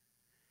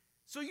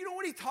 So you know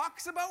what he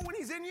talks about when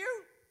he's in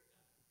you?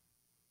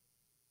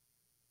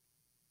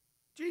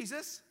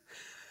 Jesus.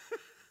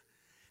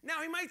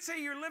 Now, he might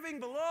say you're living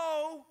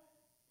below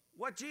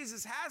what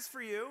Jesus has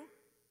for you,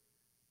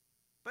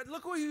 but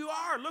look who you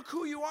are. Look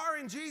who you are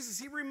in Jesus.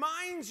 He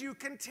reminds you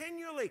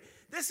continually,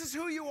 this is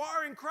who you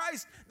are in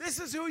Christ. This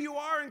is who you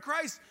are in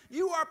Christ.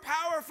 You are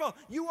powerful.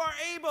 You are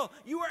able.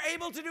 You are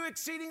able to do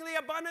exceedingly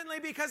abundantly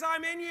because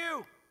I'm in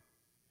you.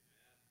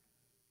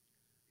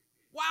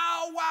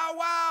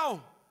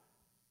 Wow.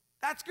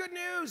 That's good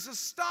news. So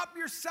stop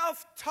your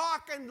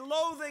self-talk and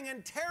loathing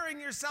and tearing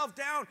yourself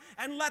down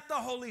and let the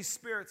Holy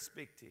Spirit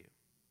speak to you. You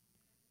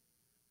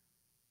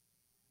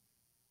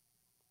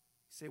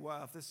say,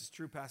 well, if this is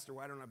true, Pastor,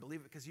 why don't I believe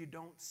it? Because you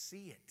don't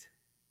see it.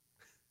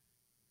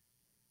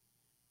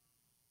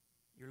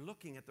 You're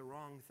looking at the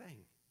wrong thing.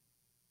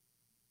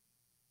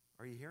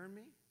 Are you hearing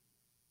me?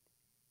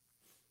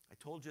 I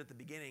told you at the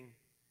beginning,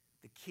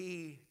 the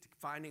key to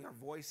finding our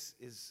voice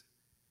is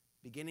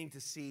beginning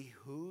to see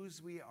whose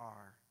we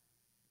are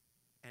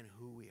and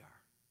who we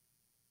are.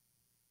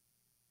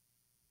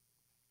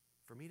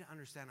 For me to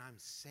understand I'm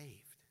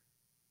saved,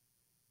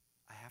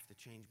 I have to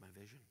change my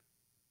vision.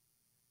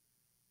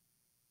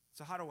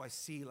 So how do I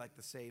see like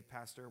the saved,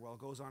 Pastor? Well, it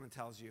goes on and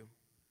tells you.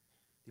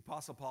 The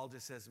Apostle Paul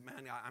just says,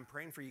 man, I'm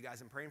praying for you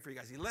guys. I'm praying for you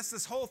guys. He lists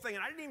this whole thing,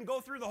 and I didn't even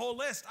go through the whole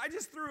list. I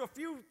just threw a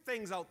few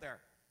things out there.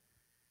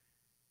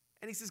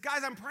 And he says,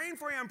 guys, I'm praying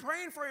for you. I'm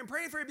praying for you. I'm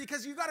praying for you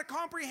because you got to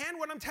comprehend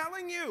what I'm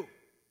telling you.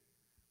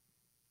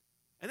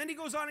 And then he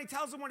goes on, he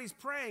tells them what he's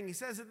praying. He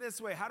says it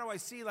this way, how do I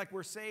see like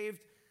we're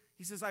saved?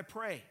 He says, I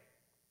pray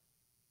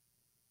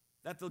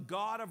that the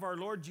God of our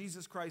Lord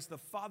Jesus Christ, the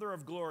Father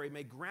of glory,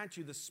 may grant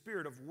you the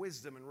spirit of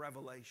wisdom and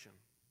revelation.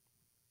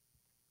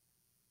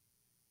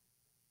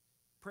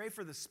 Pray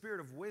for the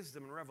spirit of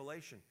wisdom and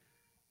revelation.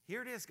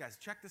 Here it is, guys.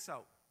 Check this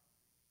out.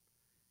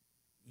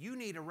 You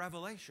need a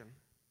revelation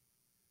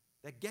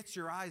that gets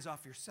your eyes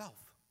off yourself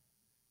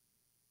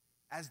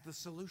as the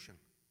solution.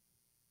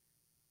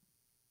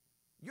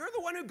 You're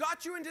the one who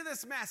got you into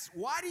this mess.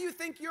 Why do you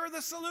think you're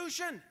the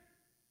solution?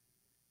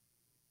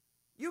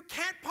 You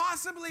can't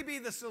possibly be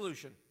the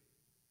solution.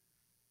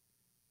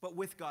 But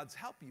with God's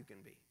help, you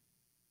can be.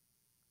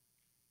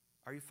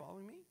 Are you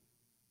following me?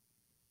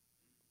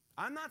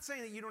 I'm not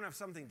saying that you don't have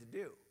something to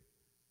do.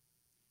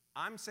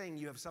 I'm saying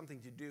you have something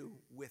to do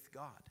with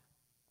God.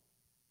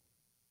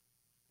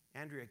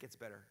 Andrea, it gets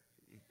better.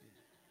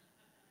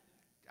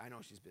 I know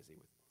she's busy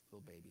with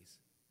little babies.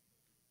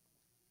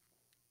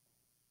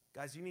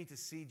 Guys, you need to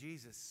see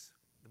Jesus.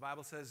 The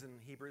Bible says in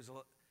Hebrews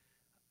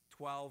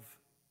 12,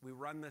 we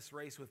run this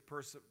race with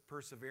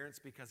perseverance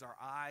because our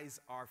eyes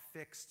are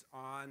fixed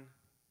on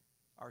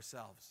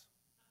ourselves.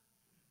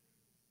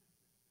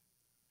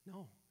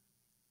 No.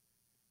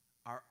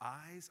 Our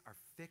eyes are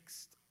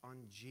fixed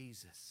on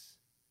Jesus,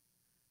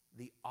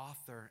 the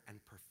author and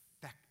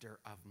perfecter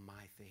of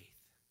my faith.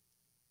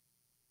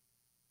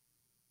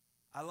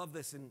 I love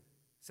this in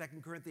 2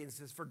 Corinthians. It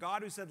says, for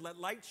God who said, let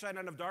light shine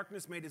out of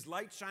darkness, made his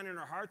light shine in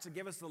our hearts and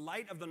give us the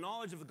light of the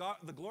knowledge of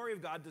the glory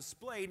of God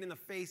displayed in the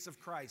face of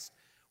Christ.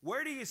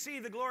 Where do you see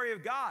the glory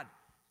of God?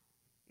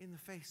 In the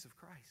face of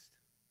Christ.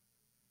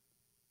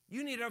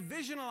 You need a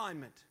vision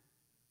alignment.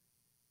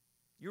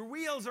 Your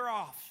wheels are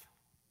off.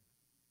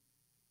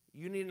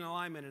 You need an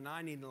alignment, and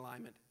I need an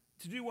alignment.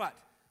 To do what?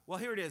 Well,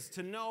 here it is,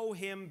 to know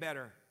him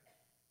better.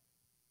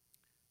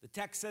 The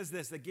text says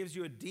this, that gives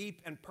you a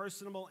deep and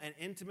personal and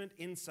intimate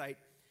insight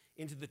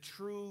into the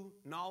true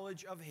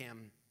knowledge of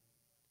him.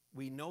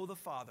 We know the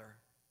Father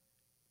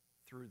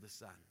through the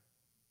Son.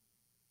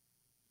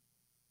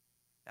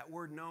 That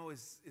word know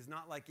is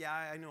not like, yeah,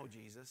 I know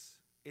Jesus.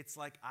 It's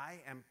like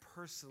I am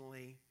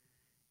personally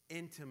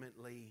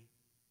intimately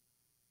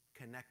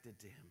connected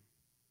to him.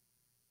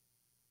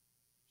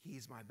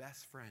 He's my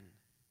best friend.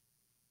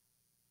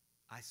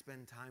 I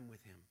spend time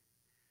with him.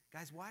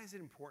 Guys, why is it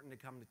important to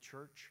come to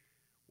church?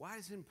 Why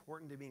is it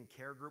important to be in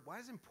care group? Why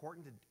is it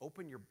important to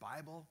open your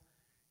Bible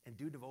and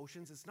do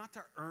devotions? It's not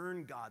to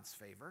earn God's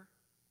favor.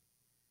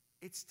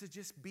 It's to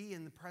just be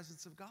in the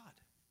presence of God.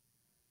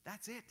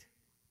 That's it.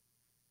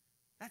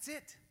 That's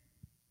it.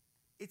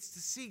 It's to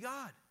see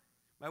God.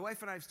 My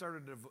wife and I have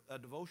started a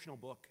devotional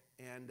book,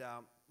 and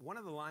one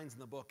of the lines in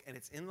the book, and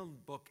it's in the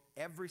book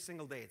every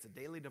single day. It's a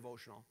daily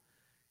devotional.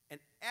 And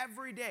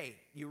every day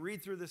you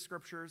read through the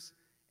scriptures,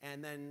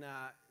 and then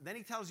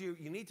he tells you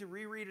need to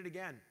reread it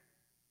again.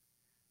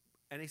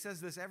 And he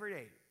says this every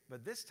day,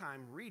 but this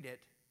time read it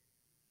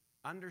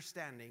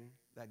understanding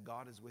that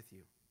God is with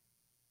you.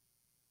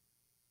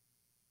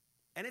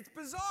 And it's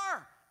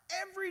bizarre.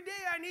 Every day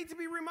I need to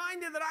be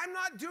reminded that I'm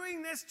not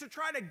doing this to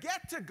try to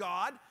get to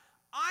God.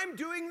 I'm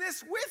doing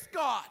this with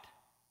God.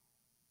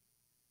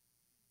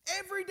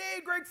 Every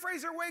day Greg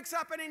Fraser wakes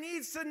up and he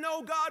needs to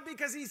know God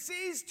because he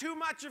sees too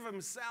much of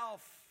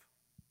himself.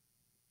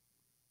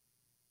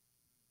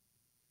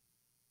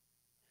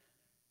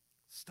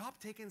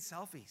 Stop taking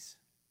selfies.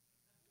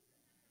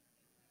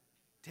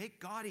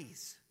 Take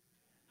Godies.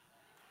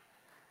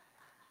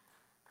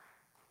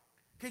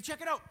 Okay,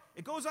 check it out.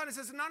 It goes on, it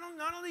says, not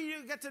only do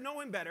you get to know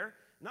him better,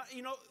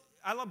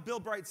 I love Bill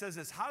Bright says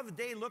this, how the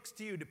day looks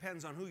to you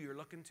depends on who you're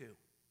looking to.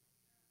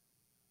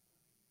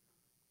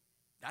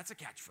 That's a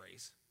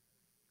catchphrase.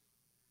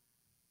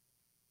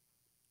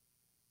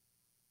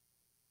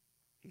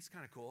 He's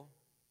kind of cool.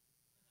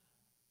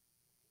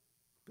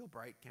 Bill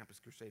Bright, Campus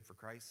Crusade for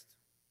Christ,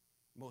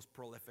 most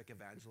prolific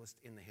evangelist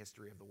in the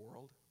history of the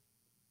world.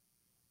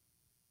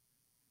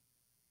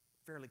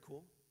 Fairly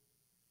cool.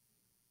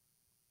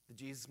 The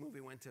Jesus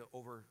movie went to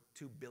over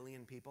 2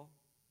 billion people.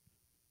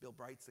 Bill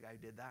Bright's the guy who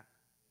did that.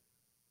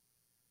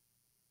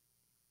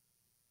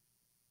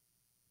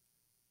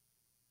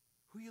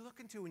 Who are you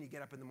looking to when you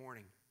get up in the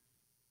morning?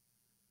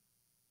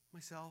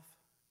 Myself.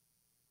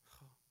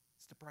 Oh,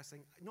 it's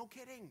depressing. No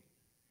kidding.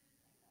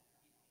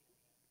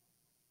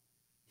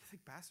 You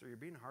think, Pastor, you're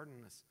being hard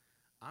on us.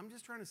 I'm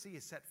just trying to see you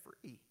set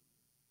free.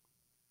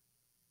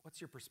 What's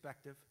your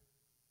perspective?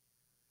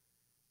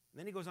 And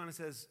then he goes on and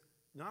says,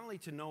 not only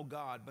to know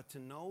God, but to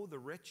know the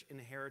rich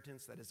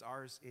inheritance that is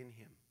ours in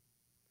him.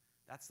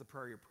 That's the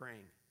prayer you're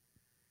praying.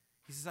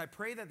 He says, I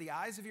pray that the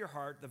eyes of your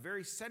heart, the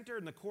very center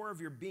and the core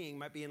of your being,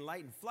 might be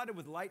enlightened, flooded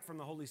with light from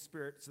the Holy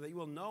Spirit, so that you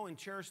will know and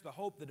cherish the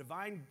hope, the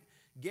divine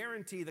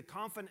guarantee, the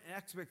confident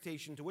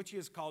expectation to which he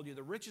has called you,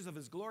 the riches of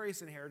his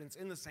glorious inheritance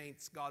in the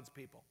saints, God's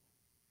people.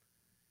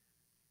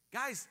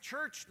 Guys,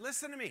 church,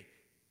 listen to me.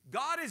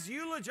 God is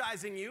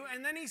eulogizing you,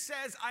 and then he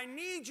says, I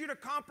need you to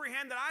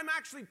comprehend that I'm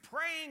actually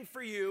praying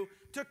for you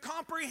to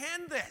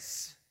comprehend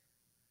this.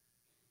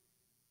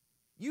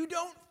 You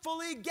don't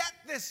fully get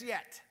this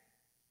yet.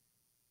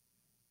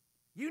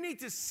 You need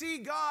to see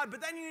God,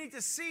 but then you need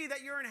to see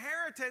that your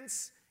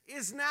inheritance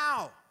is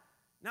now.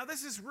 Now,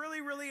 this is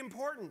really, really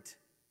important.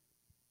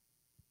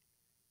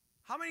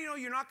 How many know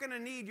you're not going to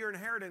need your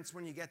inheritance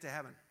when you get to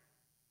heaven?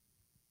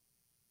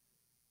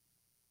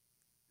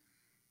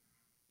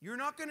 You're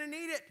not going to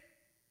need it.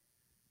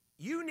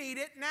 You need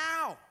it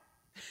now.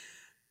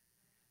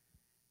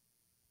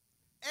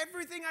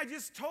 Everything I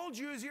just told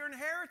you is your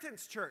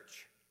inheritance,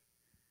 church.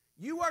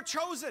 You are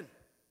chosen.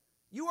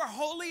 You are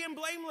holy and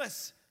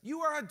blameless.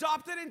 You are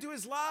adopted into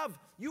his love.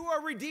 You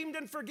are redeemed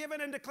and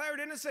forgiven and declared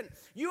innocent.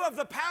 You have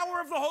the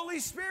power of the Holy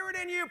Spirit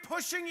in you,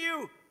 pushing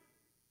you,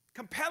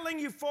 compelling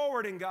you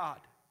forward in God.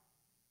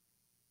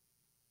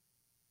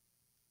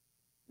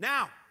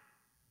 Now,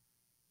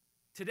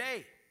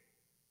 today,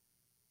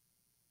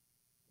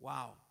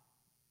 wow.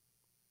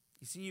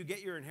 You see, you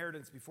get your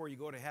inheritance before you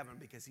go to heaven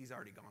because he's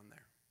already gone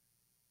there.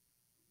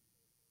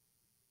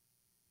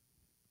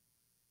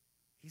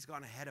 He's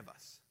gone ahead of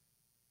us.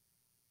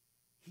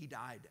 He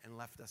died and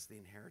left us the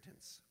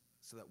inheritance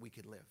so that we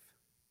could live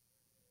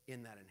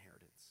in that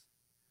inheritance.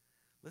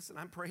 Listen,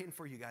 I'm praying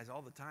for you guys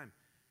all the time.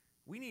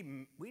 We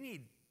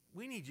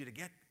need you to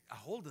get a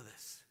hold of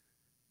this.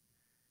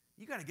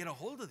 You got to get a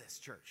hold of this,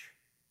 church.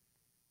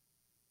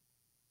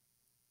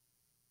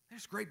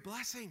 There's great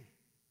blessing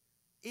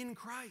in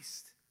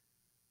Christ.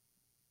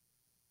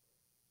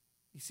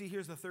 You see,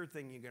 here's the third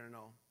thing you're going to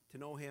know. To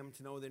know him,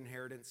 to know the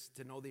inheritance,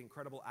 to know the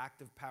incredible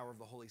active power of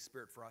the Holy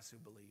Spirit for us who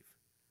believe.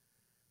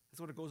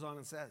 That's what it goes on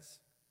and says.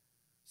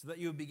 So that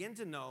you begin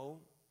to know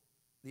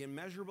the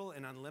immeasurable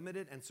and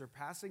unlimited and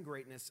surpassing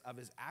greatness of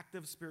his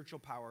active spiritual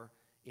power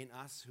in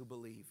us who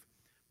believe.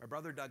 My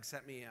brother Doug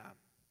sent me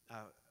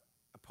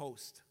a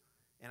post,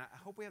 and I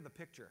hope we have the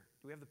picture.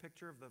 Do we have the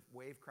picture of the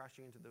wave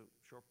crashing into the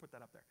shore? Put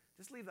that up there.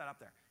 Just leave that up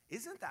there.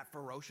 Isn't that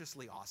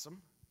ferociously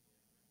awesome?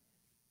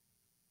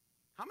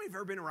 How many have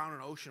ever been around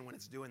an ocean when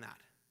it's doing that?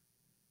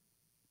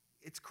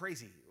 It's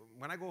crazy.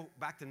 When I go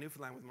back to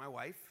Newfoundland with my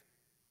wife,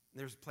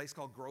 there's a place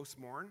called Gross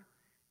Morn,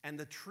 and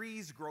the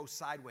trees grow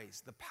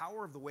sideways. The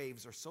power of the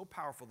waves are so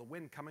powerful. The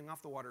wind coming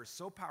off the water is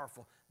so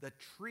powerful. The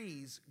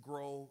trees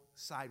grow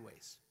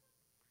sideways.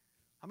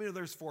 How many know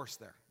there's force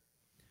there?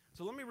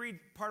 So let me read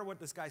part of what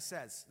this guy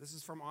says. This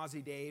is from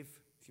Aussie Dave.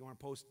 If you want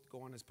to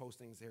go on his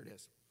postings, there it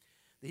is.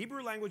 The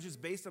Hebrew language is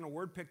based on a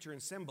word picture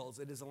and symbols.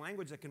 It is a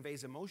language that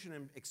conveys emotion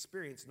and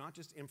experience, not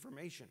just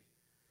information.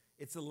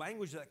 It's a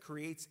language that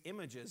creates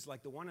images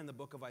like the one in the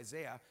book of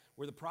Isaiah,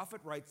 where the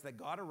prophet writes that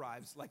God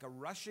arrives like a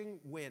rushing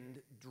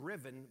wind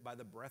driven by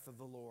the breath of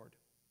the Lord.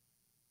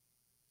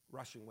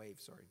 Rushing wave,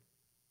 sorry.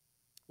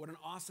 What an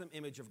awesome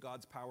image of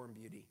God's power and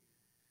beauty.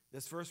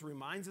 This verse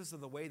reminds us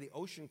of the way the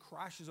ocean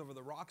crashes over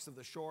the rocks of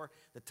the shore,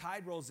 the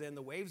tide rolls in,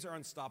 the waves are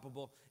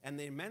unstoppable, and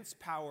the immense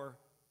power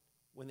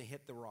when they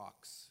hit the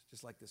rocks,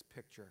 just like this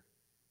picture.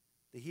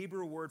 The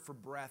Hebrew word for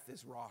breath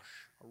is rosh,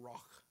 or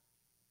roch,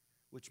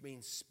 which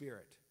means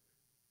spirit.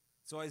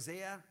 So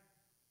Isaiah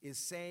is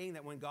saying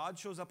that when God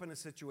shows up in a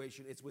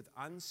situation, it's with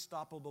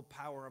unstoppable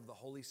power of the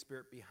Holy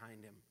Spirit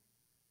behind him.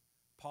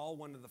 Paul,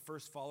 one of the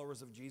first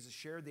followers of Jesus,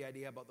 shared the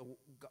idea about the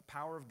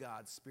power of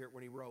God's Spirit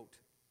when he wrote,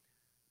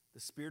 "The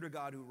Spirit of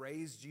God who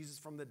raised Jesus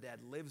from the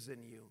dead lives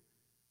in you."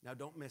 Now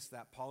don't miss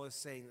that. Paul is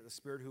saying that the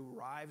Spirit who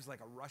arrives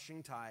like a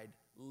rushing tide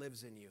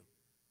lives in you.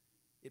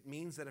 It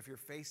means that if you're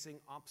facing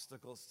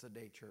obstacles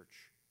today,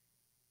 church,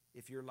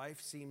 if your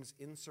life seems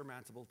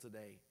insurmountable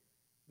today,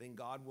 then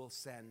God will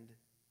send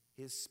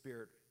his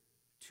Spirit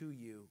to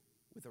you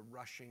with a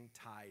rushing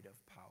tide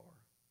of power.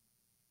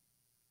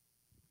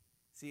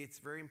 See, it's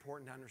very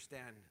important to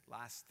understand,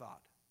 last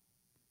thought.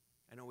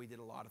 I know we did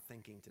a lot of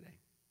thinking today.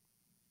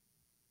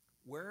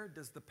 Where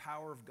does the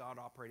power of God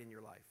operate in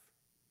your life?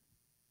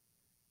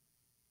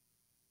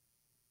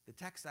 The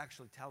text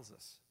actually tells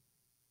us.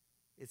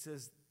 It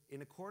says,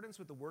 in accordance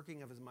with the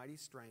working of his mighty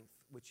strength,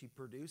 which he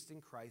produced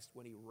in Christ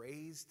when he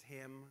raised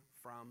him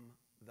from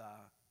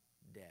the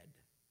dead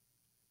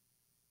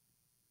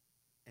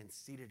and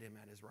seated him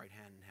at his right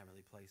hand in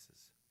heavenly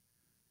places.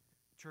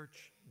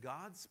 Church,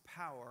 God's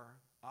power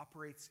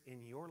operates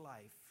in your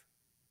life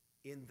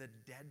in the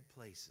dead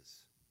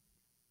places.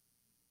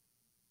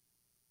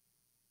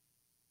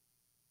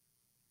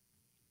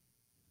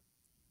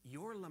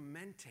 You're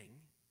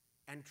lamenting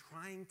and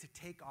trying to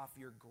take off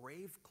your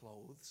grave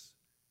clothes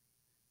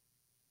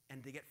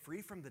and to get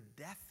free from the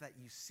death that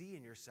you see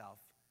in yourself,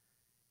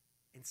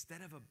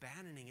 instead of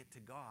abandoning it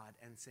to God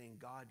and saying,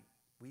 God,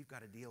 we've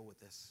got to deal with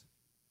this.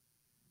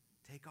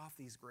 Take off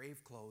these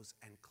grave clothes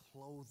and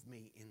clothe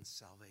me in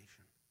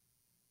salvation.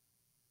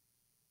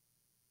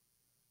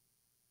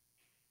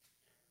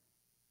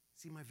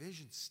 See, my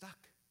vision's stuck.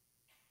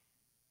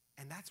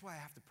 And that's why I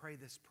have to pray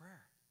this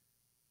prayer.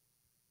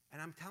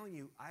 And I'm telling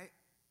you,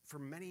 for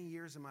many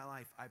years in my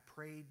life, I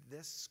prayed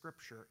this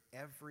scripture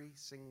every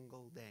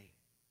single day.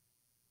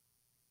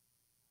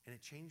 And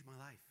it changed my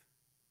life.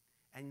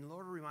 And the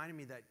Lord reminded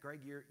me that, Greg,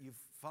 you've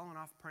fallen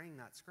off praying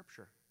that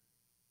scripture.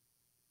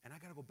 And I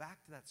got to go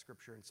back to that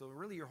scripture. And so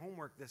really your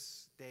homework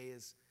this day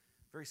is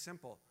very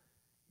simple.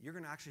 You're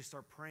going to actually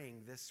start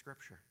praying this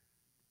scripture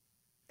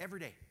every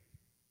day.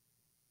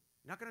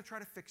 You're not going to try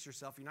to fix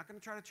yourself. You're not going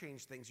to try to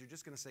change things. You're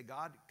just going to say,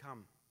 God,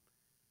 come.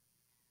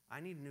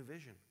 I need a new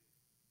vision.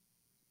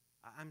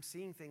 I'm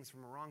seeing things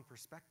from a wrong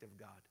perspective,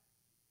 God.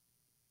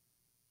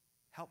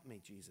 Help me,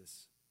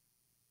 Jesus.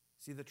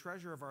 See, the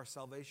treasure of our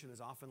salvation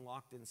is often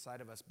locked inside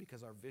of us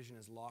because our vision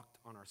is locked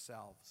on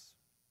ourselves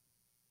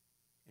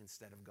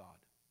instead of God.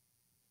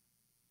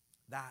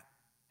 That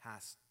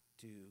has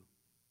to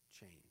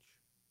change.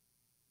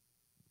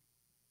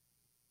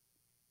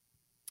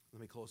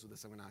 Let me close with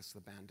this. I'm going to ask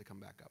the band to come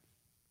back up.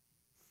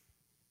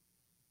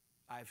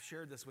 I've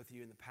shared this with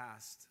you in the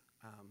past.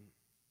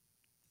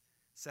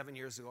 7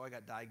 years ago, I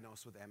got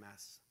diagnosed with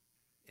MS.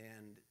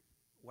 And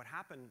what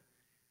happened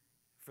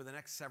for the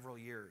next several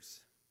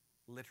years,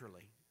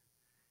 literally,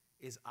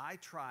 is I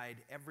tried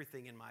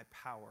everything in my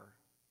power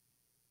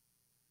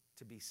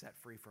to be set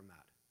free from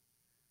that.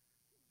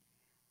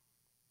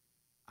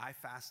 I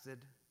fasted,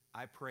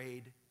 I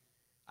prayed,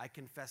 I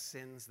confessed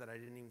sins that I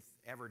didn't even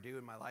ever do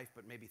in my life,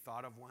 but maybe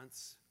thought of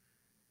once.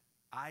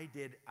 I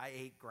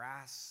ate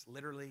grass,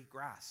 literally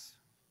grass.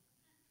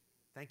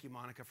 Thank you,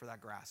 Monica, for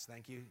that grass.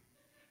 Thank you.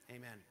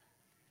 Amen.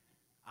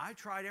 I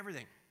tried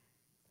everything.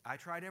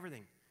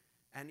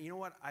 And you know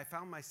what? I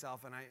found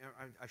myself, and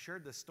I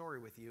shared this story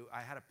with you.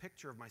 I had a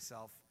picture of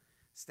myself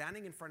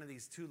standing in front of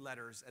these two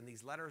letters, and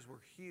these letters were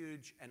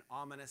huge and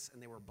ominous,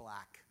 and they were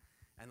black.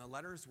 And the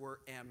letters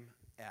were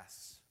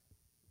MS.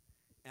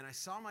 And I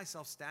saw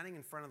myself standing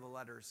in front of the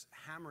letters,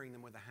 hammering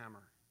them with a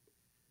hammer.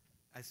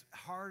 As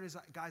hard as,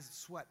 guys,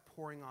 sweat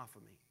pouring off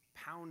of me,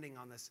 pounding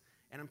on this.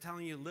 And I'm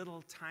telling you,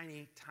 little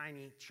tiny,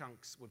 tiny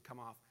chunks would come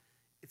off.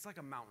 It's like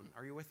a mountain.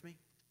 Are you with me?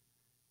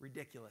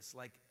 Ridiculous.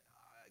 Like,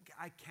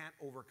 I can't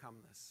overcome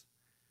this.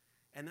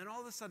 And then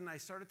all of a sudden, I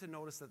started to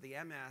notice that the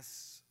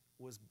MS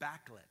was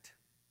backlit.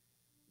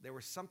 There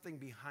was something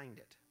behind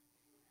it.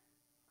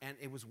 And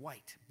it was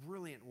white,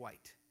 brilliant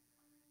white.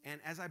 And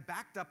as I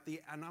backed up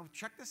and now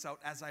check this out,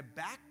 as I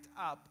backed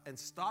up and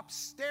stopped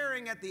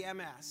staring at the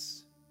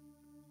MS,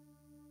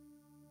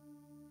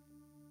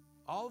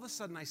 all of a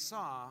sudden I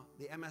saw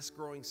the MS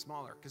growing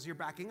smaller, because you're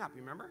backing up,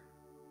 you remember?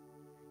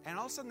 And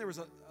all of a sudden there was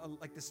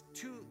like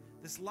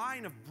this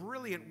line of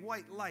brilliant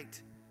white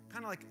light,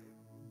 kind of like,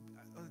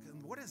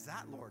 what is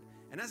that, Lord?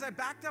 And as I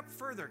backed up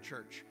further,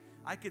 church,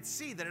 I could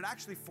see that it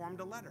actually formed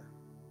a letter.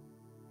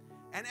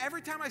 And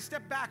every time I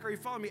stepped back, are you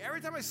following me?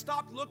 Every time I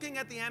stopped looking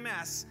at the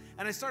MS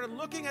and I started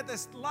looking at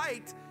this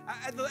light,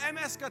 the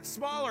MS got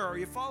smaller. Are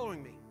you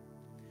following me?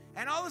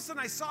 And all of a sudden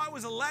I saw it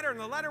was a letter, and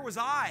the letter was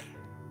I.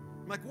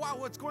 I'm like, wow,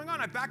 what's going on?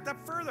 I backed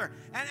up further,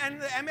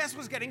 and the MS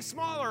was getting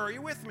smaller. Are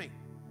you with me?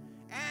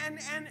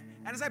 And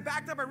as I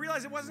backed up, I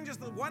realized it wasn't just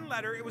the one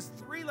letter. It was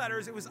 3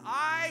 letters. It was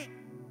I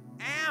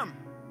am.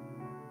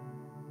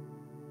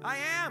 I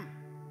am.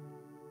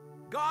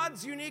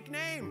 God's unique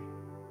name.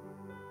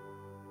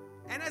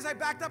 And as I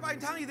backed up, I'm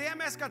telling you, the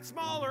MS got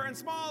smaller and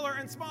smaller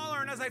and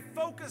smaller. And as I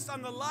focused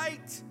on the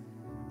light,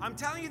 I'm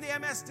telling you, the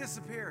MS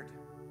disappeared.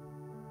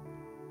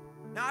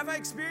 Now, have I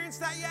experienced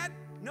that yet?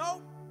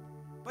 No.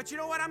 But you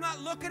know what? I'm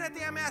not looking at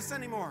the MS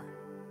anymore.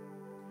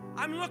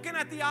 I'm looking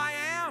at the I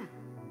am.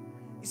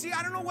 You see,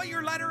 I don't know what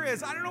your letter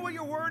is. I don't know what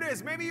your word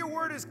is. Maybe your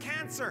word is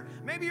cancer.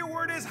 Maybe your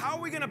word is, how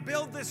are we going to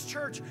build this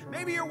church?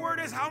 Maybe your word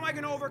is, how am I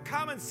going to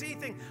overcome and see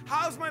things?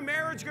 How's my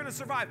marriage going to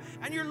survive?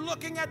 And you're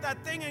looking at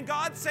that thing, and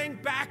God's saying,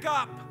 back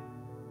up.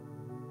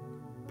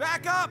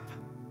 Back up.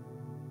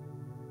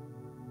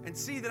 And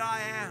see that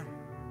I am.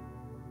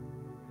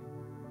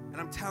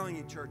 And I'm telling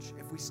you, church,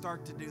 if we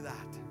start to do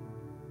that,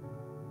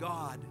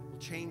 God will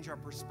change our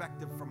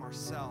perspective from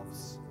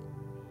ourselves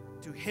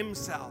to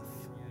Himself,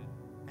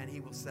 and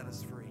He will set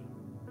us free.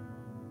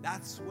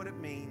 That's what it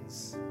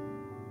means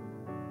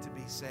to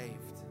be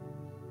saved.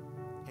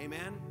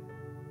 Amen?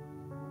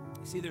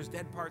 You see, there's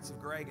dead parts of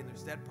Greg and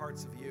there's dead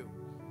parts of you.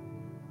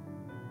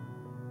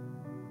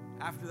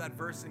 After that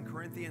verse in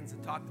Corinthians,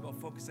 it talked about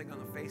focusing on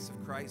the face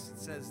of Christ. It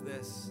says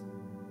this,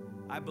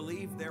 I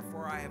believe,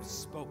 therefore I have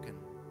spoken.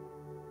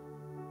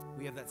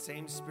 We have that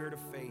same spirit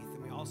of faith,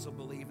 and we also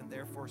believe and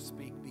therefore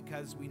speak,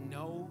 because we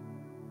know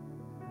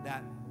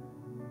that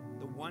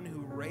the one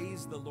who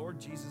raised the Lord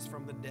Jesus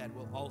from the dead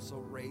will also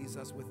raise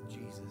us with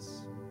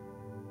Jesus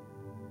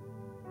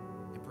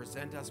and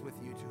present us with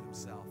you to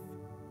Himself.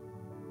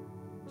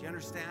 Do you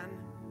understand?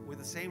 With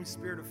the same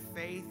spirit of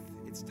faith,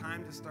 it's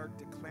time to start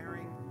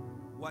declaring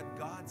what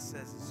God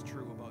says is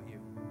true about you.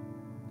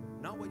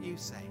 Not what you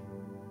say,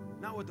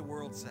 not what the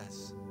world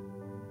says,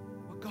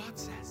 what God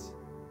says.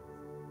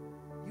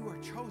 You are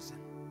chosen.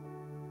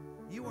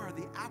 You are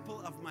the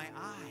apple of my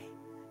eye.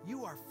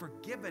 You are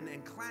forgiven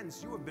and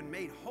cleansed. You have been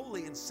made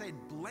holy and saved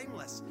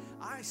blameless.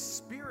 My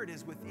spirit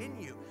is within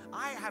you.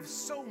 I have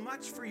so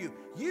much for you.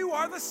 You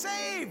are the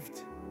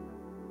saved.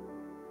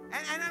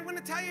 And I'm going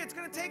to tell you, it's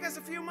going to take us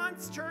a few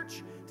months,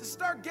 church, to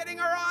start getting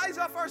our eyes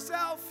off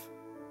ourselves.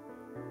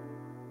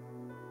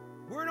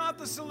 We're not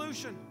the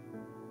solution,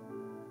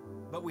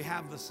 but we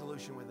have the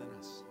solution within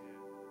us.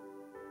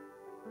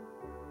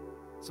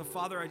 So,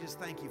 Father, I just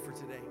thank you for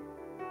today.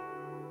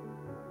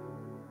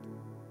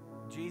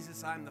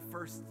 Jesus, I'm the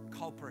first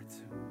culprit.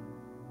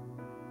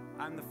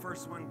 I'm the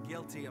first one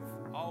guilty of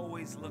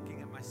always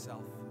looking at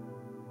myself,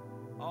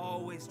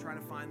 always trying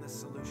to find the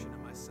solution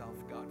in myself.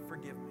 God,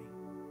 forgive me.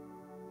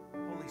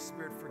 Holy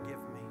Spirit, forgive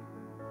me.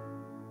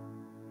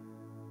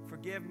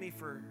 Forgive me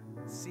for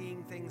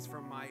seeing things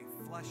from my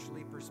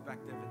fleshly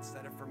perspective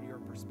instead of from your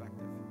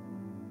perspective.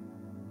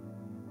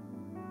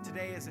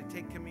 Today, as I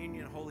take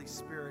communion, Holy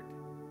Spirit,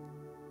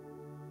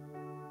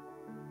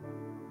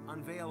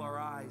 unveil our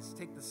eyes.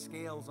 Take the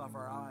scales off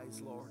our eyes,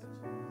 Lord.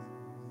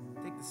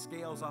 Take the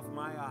scales off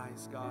my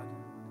eyes, God,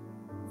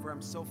 for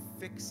I'm so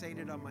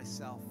fixated on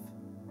myself.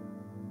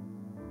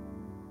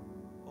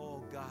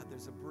 Oh, God,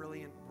 there's a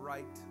brilliant,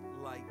 bright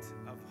light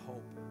of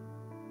hope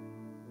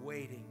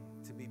waiting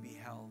to be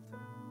beheld.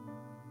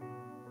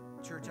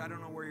 Church, I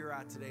don't know where you're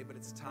at today, but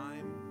it's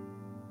time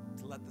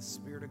to let the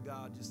Spirit of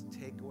God just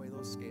take away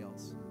those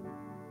scales.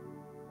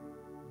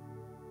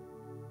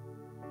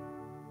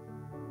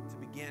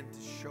 Begin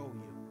to show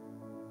you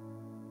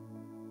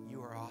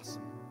you are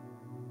awesome,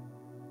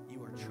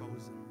 you are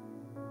chosen,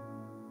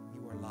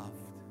 you are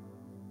loved.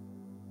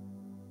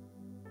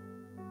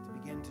 To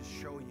begin to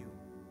show you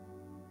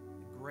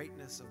the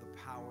greatness of the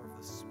power of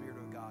the Spirit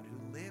of God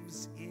who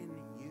lives in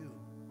you.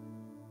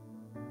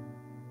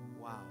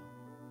 Wow.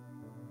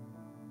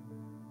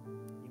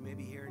 You may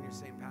be here and you're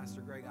saying,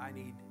 Pastor Greg, I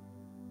need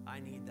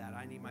that.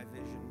 I need my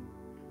vision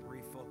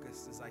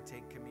refocused as I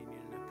take communion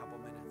in a couple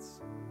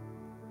minutes.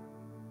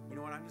 You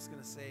know what? I'm just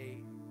going to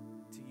say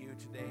to you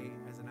today,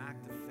 as an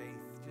act of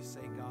faith, just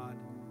say, God,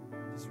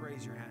 just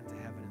raise your hand to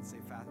heaven and say,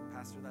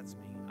 Pastor, that's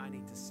me. I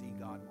need to see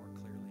God more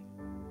clearly.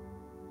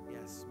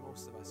 Yes,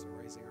 most of us are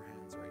raising our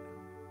hands right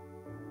now.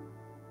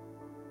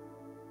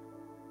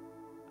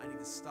 I need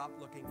to stop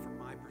looking from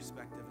my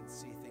perspective and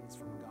see things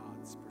from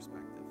God's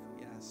perspective.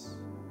 Yes,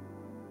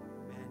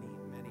 many,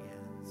 many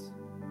hands.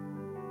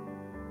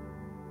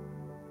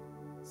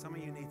 Some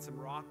of you need some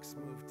rocks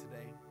moved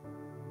today,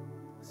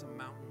 some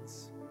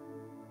mountains.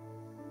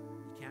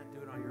 Can't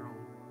do it on your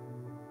own.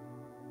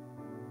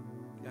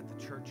 You got the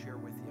church here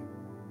with you.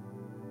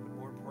 But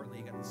more importantly,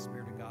 you got the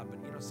Spirit of God.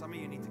 But you know, some of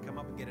you need to come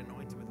up and get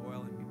anointed with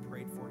oil and be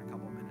prayed for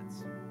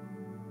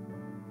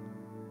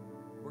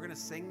going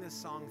to sing this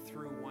song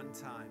through one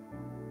time.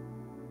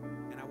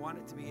 And I want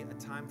it to be a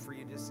time for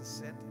you just to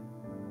sit,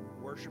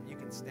 worship. You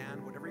can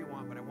stand, whatever you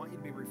want, but I want you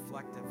to be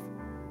reflective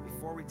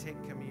before we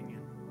take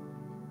communion.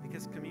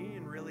 Because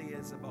communion really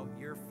is about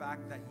your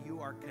fact that you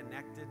are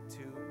connected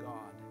to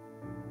God.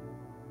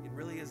 It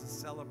really is a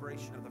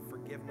celebration of the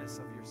forgiveness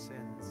of your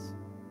sins.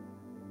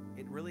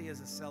 It really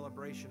is a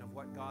celebration of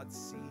what God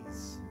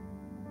sees.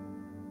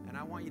 And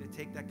I want you to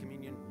take that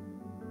communion.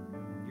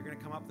 You're going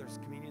to come up. There's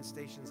communion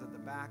stations at the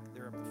back.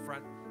 They're up the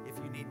front. If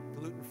you need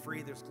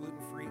gluten-free, there's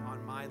gluten-free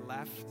on my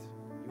left,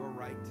 your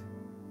right.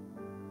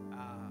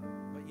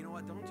 But you know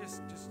what? Don't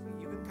just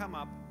you can come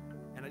up,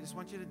 and I just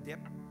want you to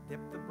dip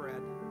the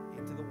bread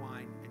into the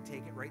wine and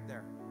take it right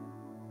there.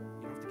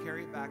 You don't have to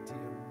carry it back to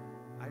you.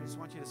 I just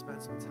want you to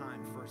spend some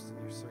time first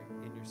in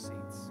your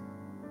seats.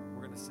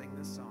 We're going to sing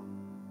this song.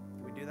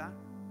 Can we do that?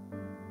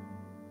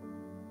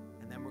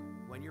 And then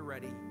when you're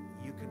ready,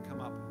 you can come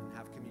up and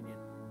have communion.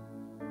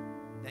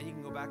 Then you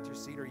can go back to your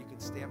seat, or you can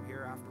stay up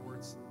here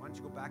afterwards. Why don't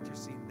you go back to your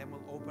seat, and then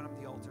we'll open up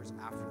the altars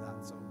after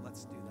that. So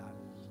let's do that.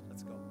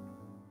 Let's go.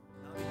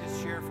 Now let me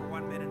just share for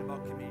 1 minute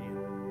about communion.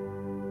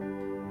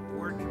 The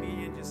word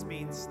communion just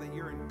means that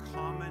you're in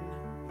common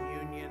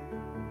union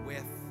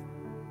with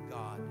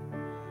God.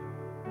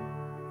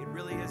 It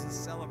really is a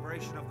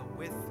celebration of the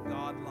with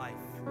God life.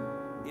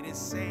 It is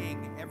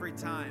saying every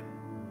time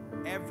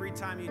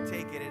you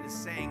take it, it is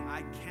saying,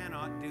 I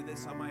cannot do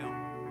this on my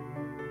own.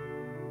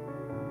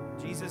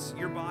 Jesus,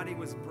 your body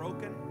was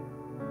broken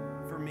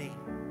for me,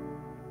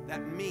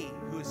 that me,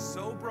 who is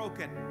so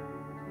broken,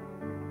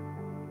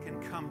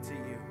 can come to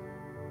you.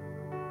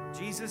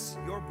 Jesus,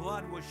 your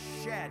blood was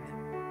shed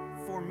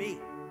for me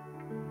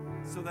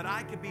so that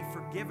I could be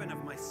forgiven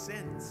of my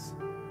sins.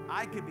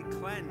 I could be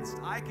cleansed.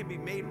 I could be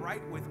made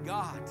right with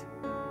God.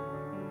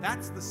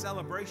 That's the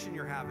celebration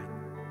you're having.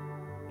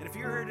 And if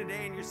you're here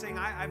today and you're saying,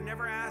 I've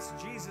never asked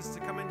Jesus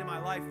to come into my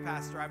life,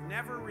 Pastor. I've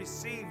never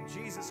received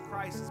Jesus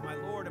Christ as my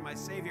Lord and my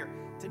Savior.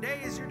 Today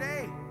is your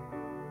day.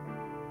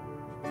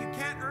 You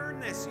can't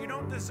earn this. You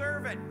don't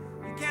deserve it.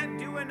 You can't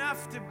do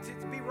enough to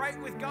be right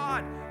with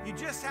God. You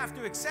just have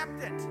to accept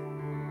it.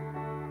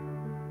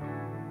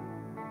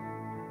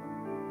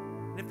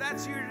 And if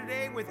that's you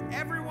today, with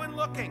everyone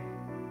looking,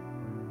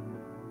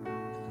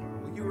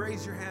 will you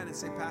raise your hand and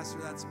say, Pastor,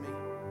 that's me.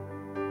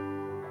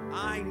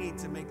 I need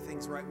to make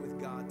things right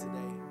with God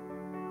today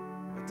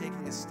by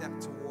taking a step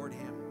toward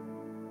Him.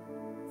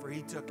 For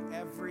He took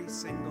every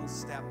single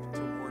step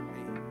toward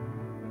me.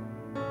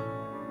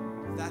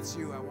 If that's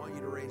you, I want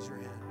you to raise your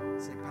hand.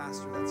 Say,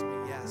 Pastor, that's me.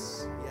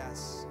 Yes,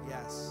 yes,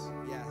 yes,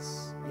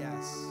 yes,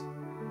 yes.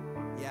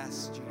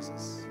 Yes,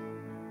 Jesus.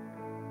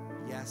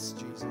 Yes,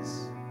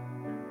 Jesus.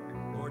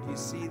 Lord, you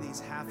see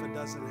these half a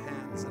dozen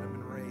hands that have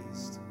been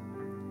raised.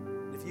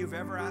 If you've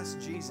ever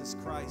asked Jesus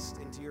Christ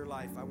into your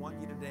life, I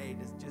want you today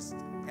to just,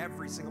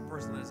 every single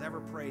person that has ever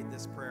prayed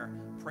this prayer,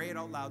 pray it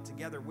out loud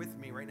together with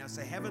me right now.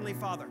 Say, Heavenly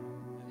Father,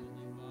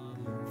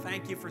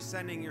 thank you for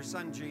sending your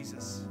Son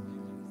Jesus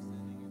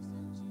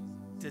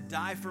to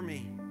die for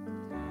me,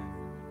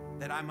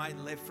 that I might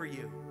live for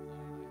you.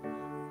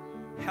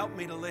 Help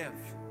me to live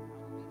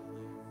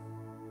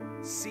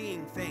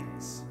seeing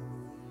things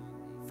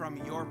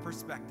from your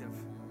perspective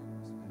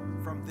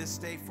from this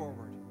day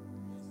forward.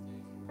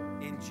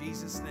 In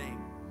Jesus' name,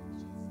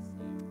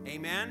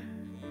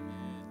 amen.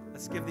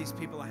 Let's give these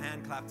people a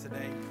hand clap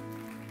today.